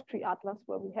 this forestry atlas,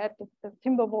 where we had the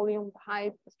timber volume, the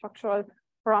height, the structural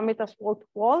parameters wall to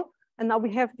wall, and now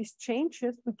we have these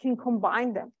changes, we can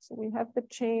combine them. So we have the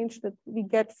change that we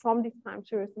get from this time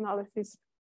series analysis,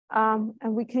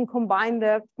 and we can combine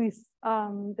that with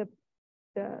the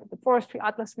forestry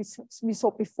atlas we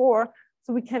saw before.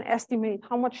 So we can estimate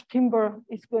how much timber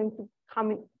is going to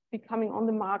be coming on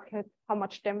the market, how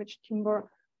much damaged timber,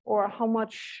 or how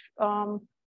much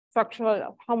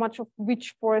structural, how much of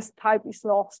which forest type is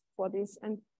lost for this,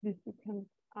 and this we can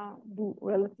do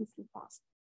relatively fast.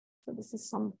 So this is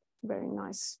some very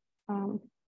nice,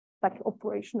 like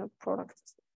operational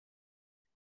products.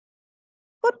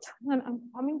 Good, and I'm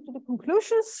coming to the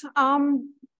conclusions.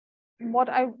 What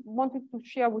I wanted to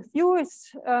share with you is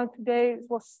today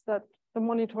was that the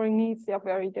monitoring needs, they are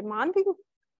very demanding.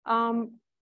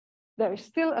 There is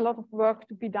still a lot of work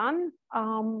to be done.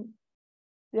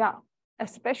 Yeah,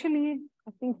 especially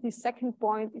I think the second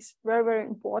point is very, very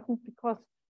important because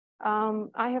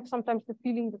I have sometimes the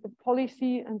feeling that the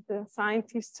policy and the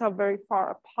scientists are very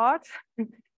far apart.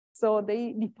 So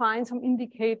they define some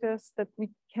indicators that we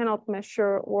cannot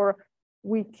measure, or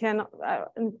we cannot,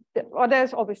 or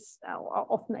there's always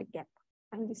often a gap.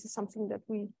 And this is something that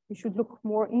we should look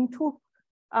more into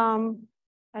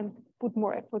and put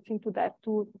more effort into that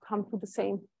to come to the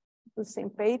same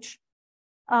page.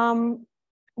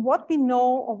 What we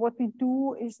know or what we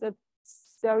do is that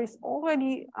there is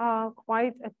already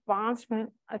quite advanced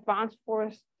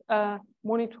forest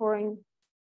monitoring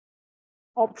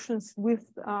options with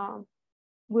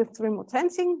remote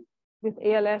sensing. With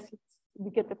ALS,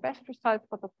 we get the best results,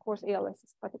 but of course ALS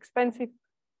is quite expensive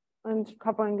and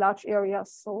covering large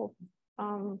areas. So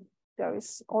there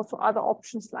is also other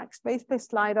options like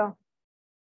space-based LiDAR,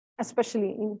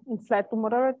 especially in flat to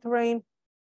moderate terrain.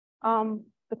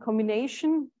 The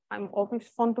combination, I'm always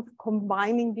fond of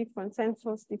combining different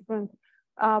sensors, different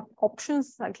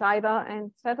options like LiDAR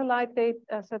and satellite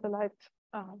data,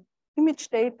 image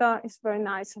data is very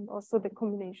nice, and also the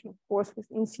combination, of course, with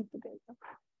in-situ data.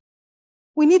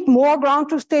 We need more ground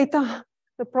truth data.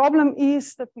 The problem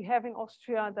is that we have in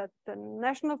Austria that the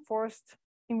National Forest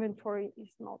Inventory is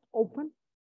not open.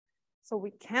 So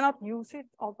we cannot use it,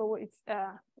 although it's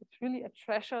really a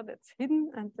treasure that's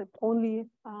hidden and that only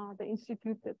the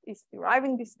institute that is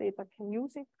deriving this data can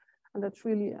use it. And that's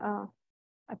really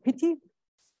a pity,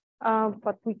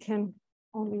 but we can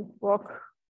only work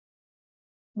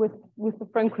with the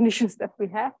frame conditions that we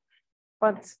have.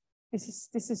 But this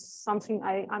is something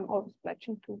I'm always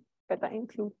pledging to better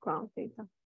include ground data.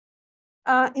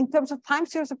 In terms of time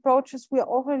series approaches, we are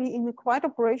already in a quite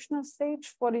operational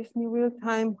stage for this new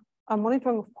real-time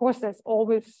monitoring. Of course, there's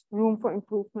always room for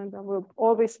improvement. There will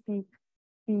always be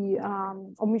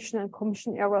omission and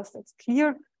commission errors, that's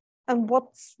clear. And what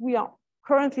we are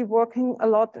currently working a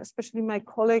lot, especially my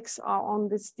colleagues, are on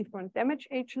these different damage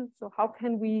agents. So how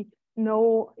can we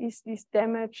know, is this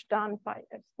damage done by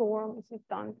a storm? Is it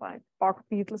done by bark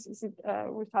beetles? Is it a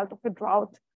result of a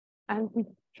drought? And we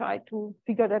try to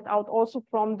figure that out also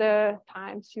from the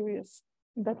time series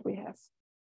that we have.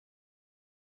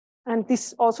 And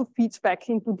this also feeds back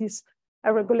into this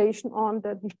regulation on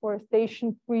the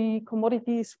deforestation-free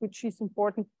commodities, which is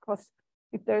important because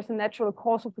if there's a natural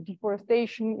cause of a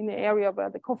deforestation in the area where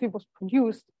the coffee was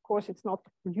produced, of course, it's not the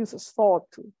producer's fault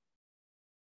to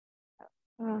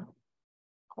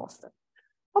cause that.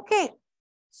 Okay,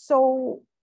 so,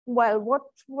 well,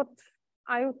 what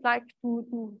I would like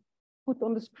to put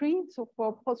on the screen, so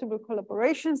for possible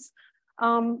collaborations,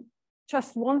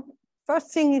 just one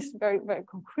first thing is very, very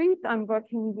concrete. I'm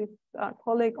working with a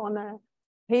colleague on a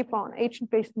paper on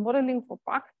agent-based modeling for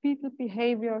bark beetle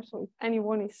behavior. So if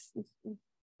anyone is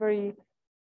very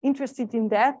interested in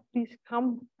that, please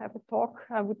come have a talk.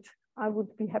 I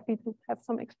would be happy to have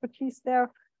some expertise there.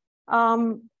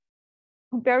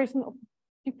 Comparison of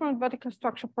different vertical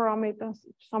structure parameters,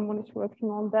 if someone is working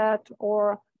on that,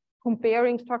 or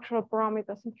comparing structural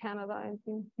parameters in Canada and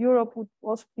in Europe would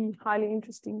also be highly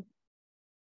interesting.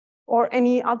 Or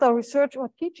any other research or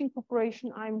teaching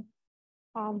cooperation, I'm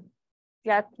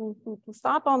glad to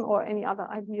start on, or any other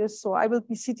ideas. So I will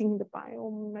be sitting in the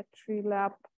biometry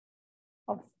lab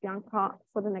of Bianca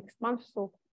for the next month.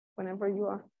 So whenever you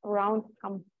are around,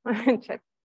 come and chat.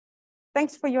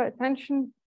 Thanks for your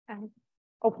attention and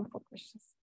open for questions.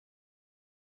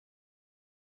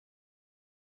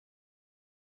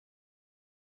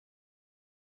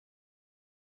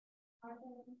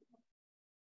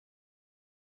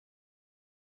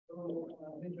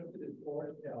 I'm interested in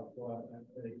forest health, so I'm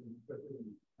interested in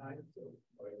science.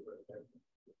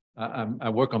 I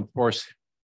work on forest.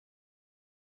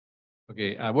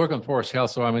 Okay, I work on forest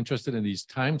health, so I'm interested in these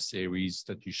time series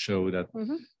that you show that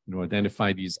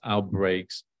identify these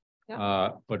outbreaks.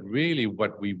 Yeah. But really,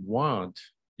 what we want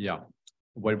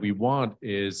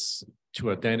is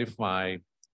to identify.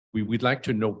 We'd like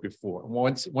to know before.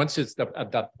 Once it's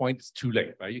at that point, it's too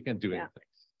late, right? You can't do anything.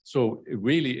 So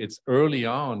really, it's early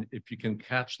on, if you can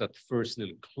catch that first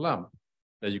little clump,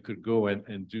 that you could go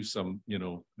and do some,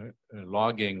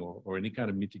 logging or any kind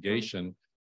of mitigation,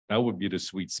 that would be the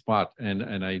sweet spot.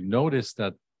 And I noticed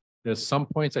that there's some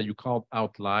points that you called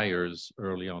outliers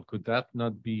early on. Could that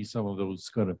not be some of those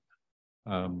kind of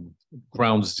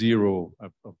ground zero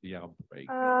of the outbreak?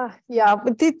 Yeah,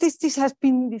 but this has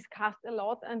been discussed a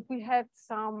lot, and we had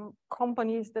some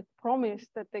companies that promised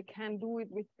that they can do it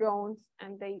with drones,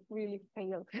 and they really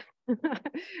failed.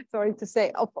 Sorry to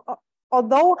say.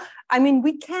 Although, I mean,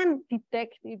 we can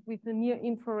detect it with the near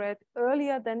infrared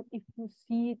earlier than if you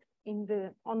see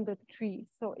it on the tree.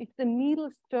 So if the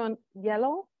needles turn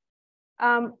yellow,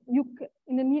 in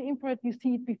the near infrared, you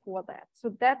see it before that. So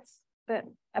that's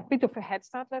a bit of a head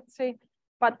start, let's say.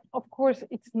 But of course,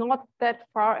 it's not that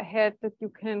far ahead that you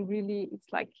can really,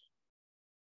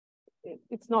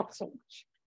 it's not so much.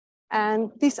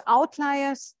 And these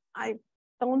outliers, I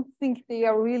don't think they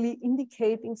are really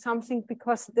indicating something,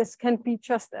 because this can be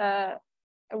just a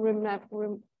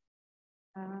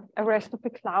rest of a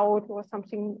cloud or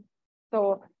something.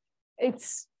 So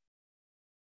it's,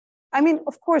 I mean,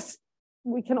 of course,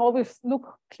 we can always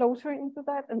look closer into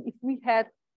that. And if we had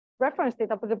reference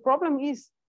data, but the problem is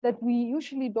that we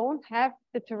usually don't have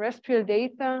the terrestrial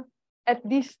data at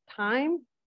this time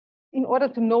in order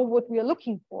to know what we are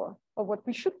looking for or what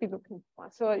we should be looking for.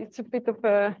 So it's a bit of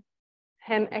a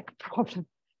hen-egg problem.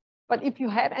 But if you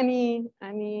had any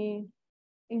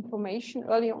information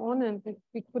early on, and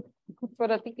we could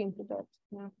further dig into that.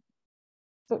 Yeah.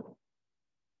 So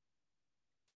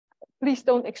please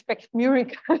don't expect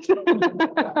miracles.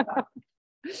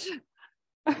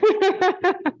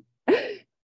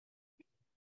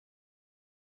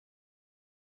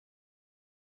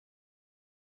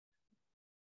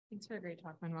 Thanks for a great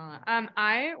talk, Manuela.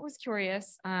 I was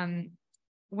curious,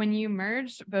 when you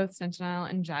merged both Sentinel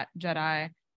and Jedi,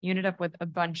 you ended up with a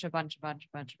bunch of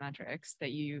metrics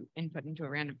that you input into a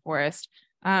random forest.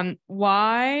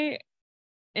 Why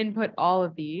input all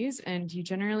of these? And you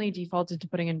generally defaulted to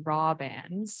putting in raw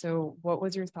bands. So what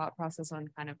was your thought process on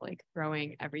kind of like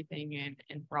throwing everything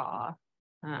in raw?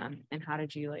 And how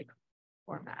did you like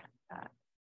format that?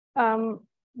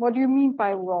 What do you mean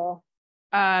by raw?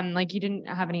 Like you didn't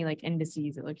have any like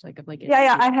indices. It looked like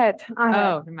yeah, I had. Oh,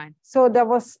 never mind. So there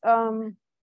was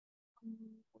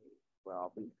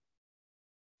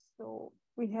so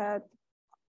we had,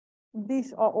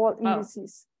 these are all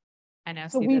indices. I now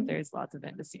so see that there's lots of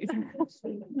indices.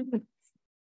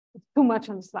 Too much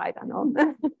on the slide, I know.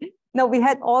 No, we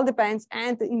had all the bands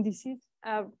and the indices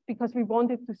because we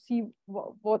wanted to see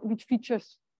which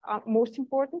features are most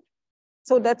important.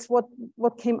 So that's what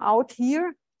came out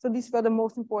here. So these were the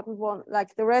most important ones,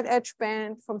 like the red edge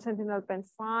band from Sentinel band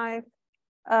 5,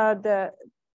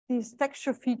 this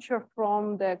texture feature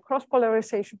from the cross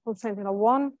polarization from Sentinel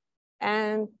 1,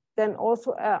 and then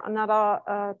also another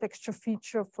texture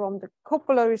feature from the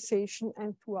copolarization,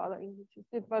 and 2 other indices.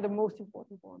 These were the most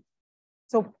important ones.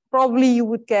 So probably you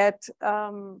would get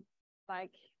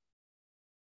like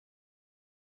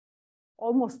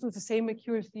almost to the same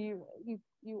accuracy.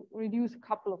 You reduce a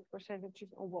couple of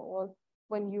percentages overall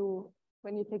when you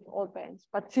take all bands.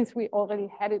 But since we already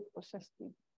had it processed,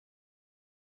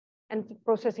 and the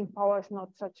processing power is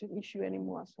not such an issue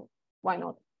anymore, so why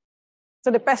not?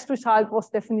 So the best result was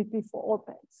definitely for all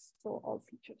bands, so all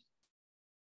features.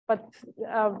 But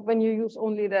when you use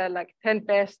only the like 10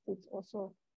 best, it's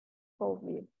also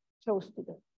probably close to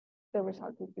the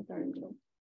result would be very close.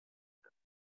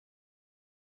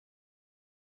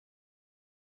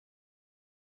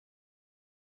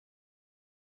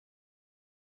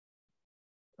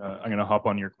 I'm going to hop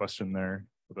on your question there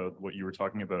about what you were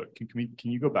talking about. Can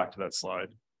you go back to that slide?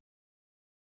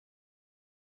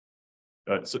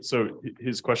 So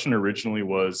his question originally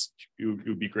was, it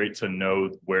would be great to know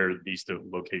where these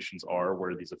locations are,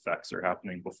 where these effects are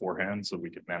happening beforehand, so we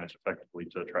could manage effectively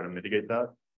to try to mitigate that.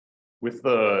 With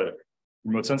the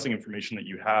remote sensing information that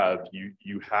you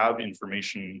have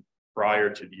information prior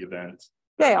to the event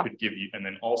that could give you, and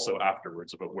then also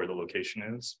afterwards about where the location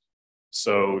is.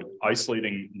 So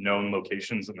isolating known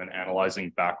locations and then analyzing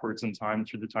backwards in time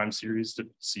through the time series to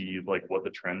see like what the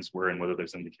trends were and whether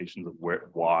there's indications of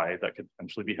why that could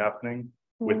potentially be happening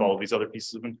with all of these other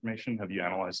pieces of information. Have you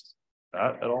analyzed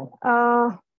that at all?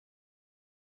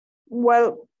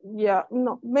 Well, yeah,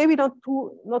 no, maybe not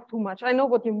too much. I know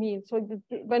what you mean. So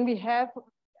when we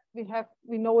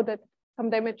know that some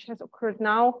damage has occurred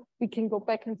now, we can go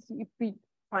back and see if we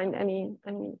find any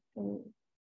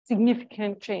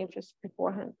significant changes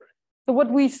beforehand. So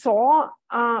what we saw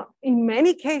in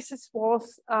many cases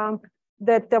was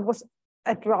that there was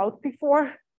a drought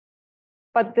before,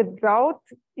 but the drought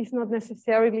is not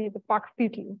necessarily the bug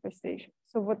beetle infestation.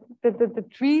 So what the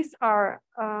trees are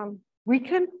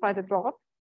weakened by the drought,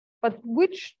 but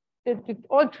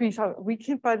all trees are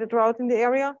weakened by the drought in the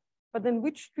area, but then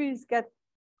which trees get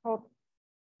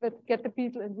the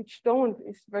beetle and which don't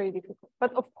is very difficult.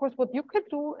 But of course, what you can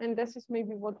do, and this is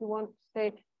maybe what you want to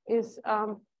say, is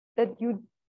that you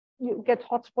get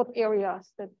hotspot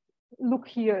areas that look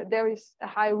here. There is a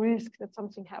high risk that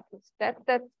something happens.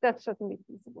 That's certainly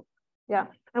feasible. Yeah.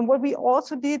 And what we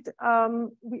also did,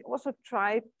 we also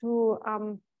tried to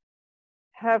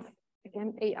have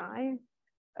again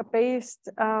AI-based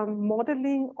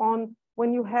modeling on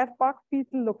when you have bug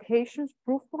beetle locations,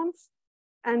 proof ones.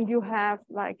 and you have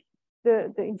like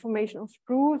the information on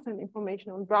spruce and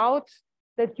information on droughts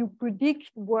that you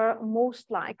predict where most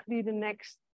likely the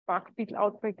next bark beetle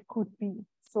outbreak could be.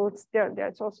 So it's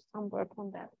there's also some work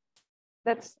on that.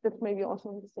 That's maybe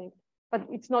also the same, but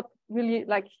it's not really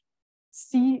like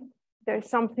see there's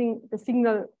something, the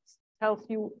signal tells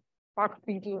you bark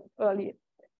beetle early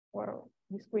or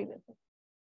discrete.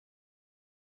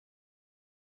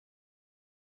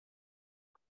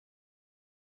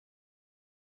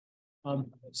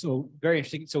 So very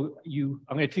interesting. So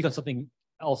I'm going to tweak on something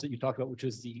else that you talked about, which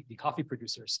is the coffee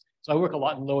producers. So I work a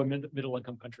lot in low and middle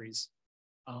income countries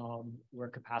where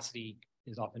capacity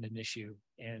is often an issue.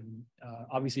 And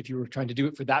obviously, if you were trying to do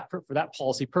it for that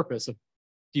policy purpose of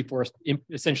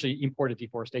essentially imported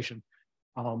deforestation,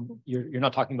 you're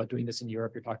not talking about doing this in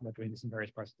Europe. You're talking about doing this in various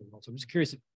parts of the world. So I'm just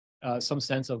curious, some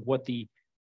sense of what the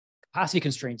capacity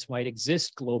constraints might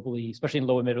exist globally, especially in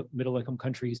low and middle income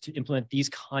countries, to implement these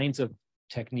kinds of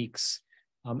techniques,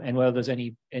 and whether there's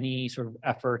any sort of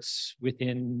efforts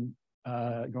within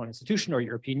your own institution or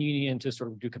European Union to sort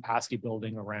of do capacity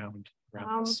building around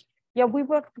this. Yeah, we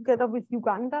work together with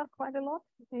Uganda quite a lot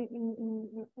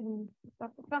in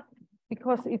South Africa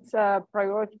because it's a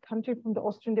priority country from the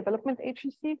Austrian Development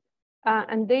Agency,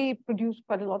 and they produce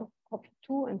quite a lot of coffee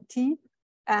too and tea.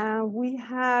 We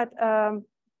had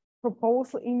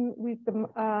proposal with the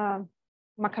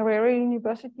Makerere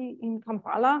University in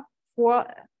Kampala for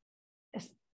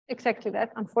exactly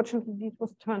that. Unfortunately, this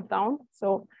was turned down,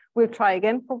 so we'll try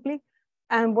again probably.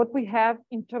 And what we have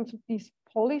in terms of this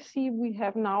policy, we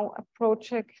have now a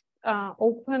project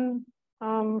open,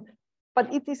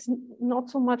 but it is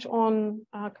not so much on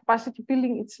capacity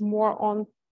building, it's more on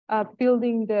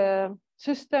building the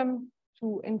system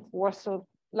to enforce, so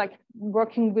like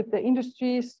working with the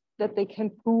industries that they can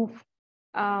prove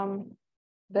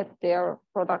that their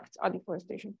products are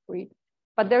deforestation free.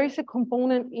 But there is a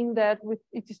component in that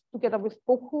it is together with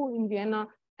BOKU in Vienna,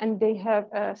 and they have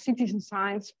a citizen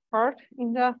science part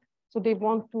in there. So they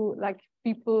want to like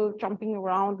people jumping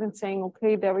around and saying,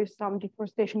 okay, there is some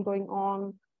deforestation going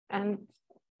on, and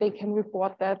they can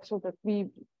report that so that we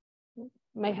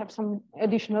may have some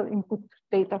additional input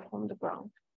data from the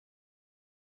ground.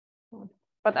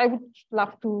 But I would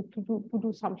love to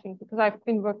do something because I've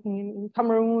been working in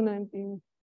Cameroon and in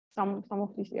some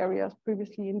of these areas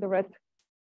previously in the red,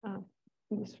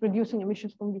 this reducing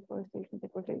emissions from deforestation,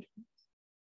 degradation.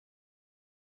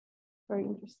 Very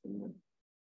interesting.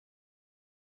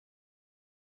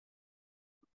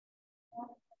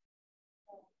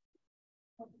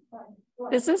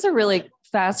 This is a really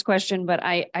fast question, but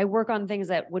I work on things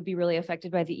that would be really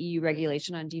affected by the EU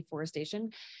regulation on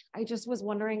deforestation. I just was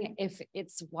wondering if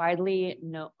it's widely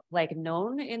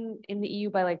known in the EU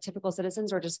by like typical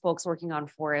citizens, or just folks working on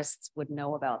forests would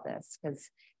know about this because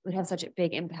it would have such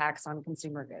big impacts on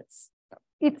consumer goods.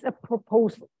 It's a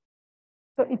proposal.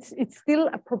 So it's still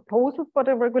a proposal for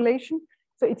the regulation.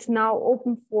 So it's now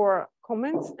open for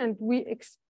comments, and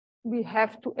we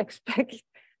have to expect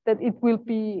that it will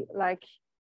be like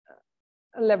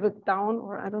leveled down,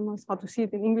 or I don't know how to see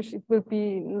it in English. It will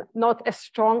be not as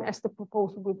strong as the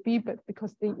proposal will be, but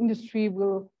because the industry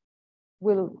will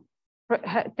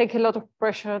take a lot of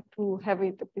pressure to have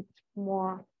it a bit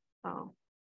more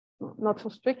not so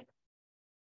strict.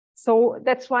 So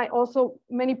that's why also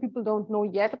many people don't know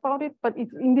yet about it, but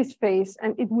it's in this phase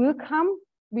and it will come.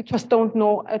 We just don't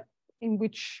know in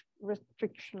which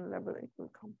restriction level it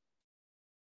will come.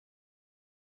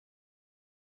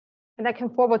 And I can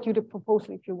forward you the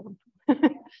proposal if you want,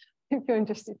 if you're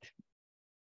interested.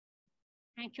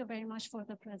 Thank you very much for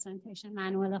the presentation,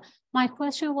 Manuela. My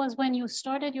question was, when you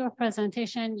started your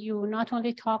presentation, you not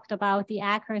only talked about the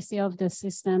accuracy of the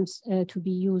systems to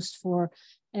be used for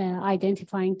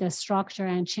identifying the structure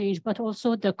and change, but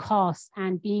also the cost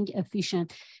and being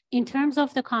efficient. In terms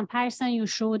of the comparison you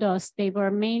showed us, they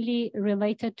were mainly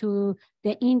related to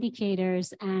the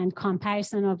indicators and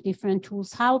comparison of different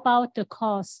tools. How about the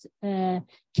cost?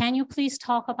 Can you please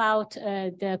talk about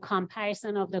the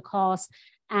comparison of the cost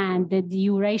and the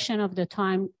duration of the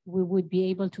time we would be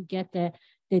able to get the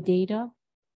data?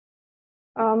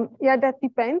 Yeah, that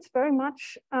depends very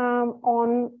much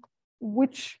on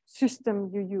which system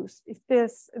you use. If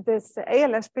there's the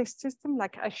ALS-based system,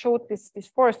 like I showed this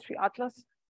forestry atlas,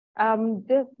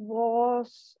 that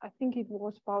was, I think it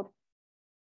was about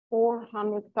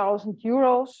 400,000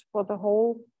 euros for the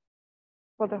whole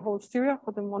Styria,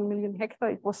 for the 1 million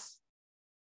hectare. It was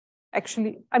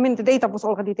actually, I mean, the data was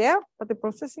already there for the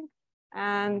processing,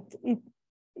 and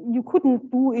you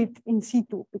couldn't do it in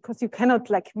situ because you cannot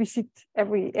like visit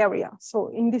every area. So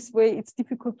in this way, it's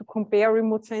difficult to compare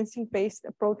remote sensing based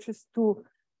approaches to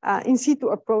in situ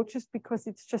approaches because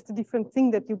it's just a different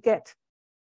thing that you get.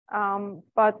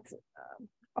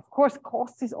 Of course,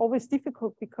 cost is always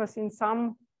difficult because in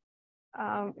some,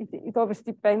 it always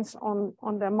depends on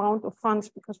the amount of funds,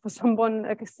 because for someone,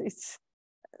 I guess it's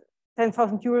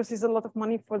 10,000 euros is a lot of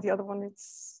money. For the other one,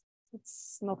 it's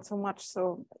not so much,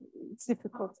 so it's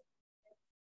difficult.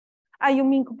 You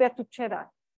mean compared to cheddar?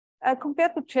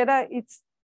 Compared to cheddar,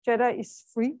 cheddar is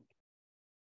free,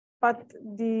 but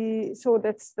so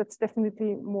that's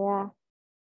definitely more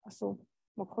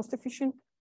cost efficient,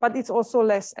 but it's also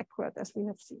less accurate, as we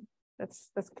have seen.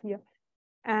 That's clear.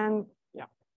 And yeah,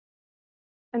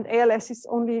 and ALS is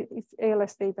only if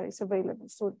ALS data is available.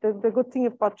 So the good thing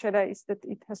about cheddar is that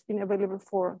it has been available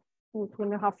for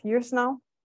 2.5 years now,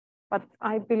 but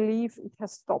I believe it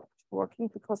has stopped working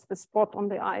because the spot on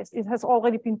the it has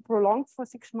already been prolonged for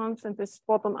 6 months, and the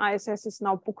spot on ISS is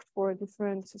now booked for a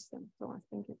different system. So I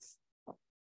think it's,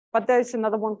 but there is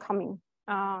another one coming.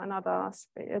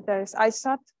 There is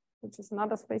ISAT, which is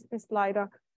another space-based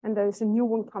LiDAR, and there is a new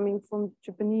one coming from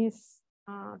Japanese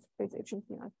space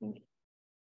agency, I think.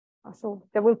 So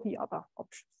there will be other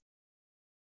options.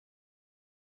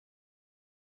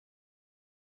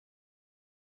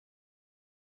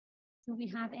 Do we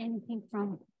have anything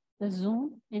from the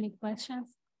Zoom? Any questions?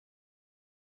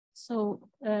 So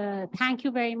thank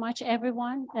you very much,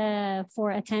 everyone,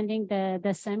 for attending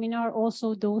the seminar.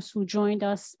 Also, those who joined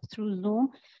us through Zoom.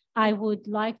 I would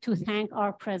like to thank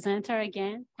our presenter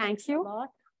again. Thanks a lot.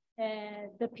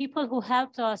 The people who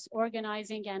helped us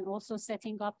organizing and also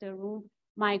setting up the room,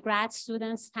 my grad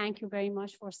students, thank you very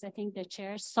much for setting the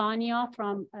chairs. Sonia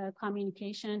from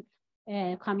communications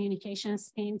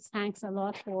teams, thanks a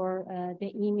lot for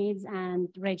the emails and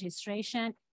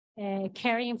registration.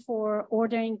 Karim for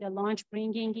ordering the lunch,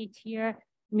 bringing it here.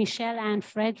 Michelle and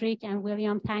Frederick and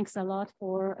William, thanks a lot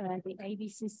for the AV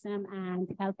system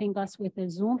and helping us with the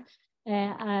Zoom.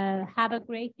 Have a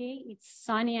great day. It's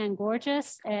sunny and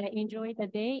gorgeous. Enjoy the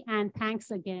day, and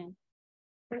thanks again.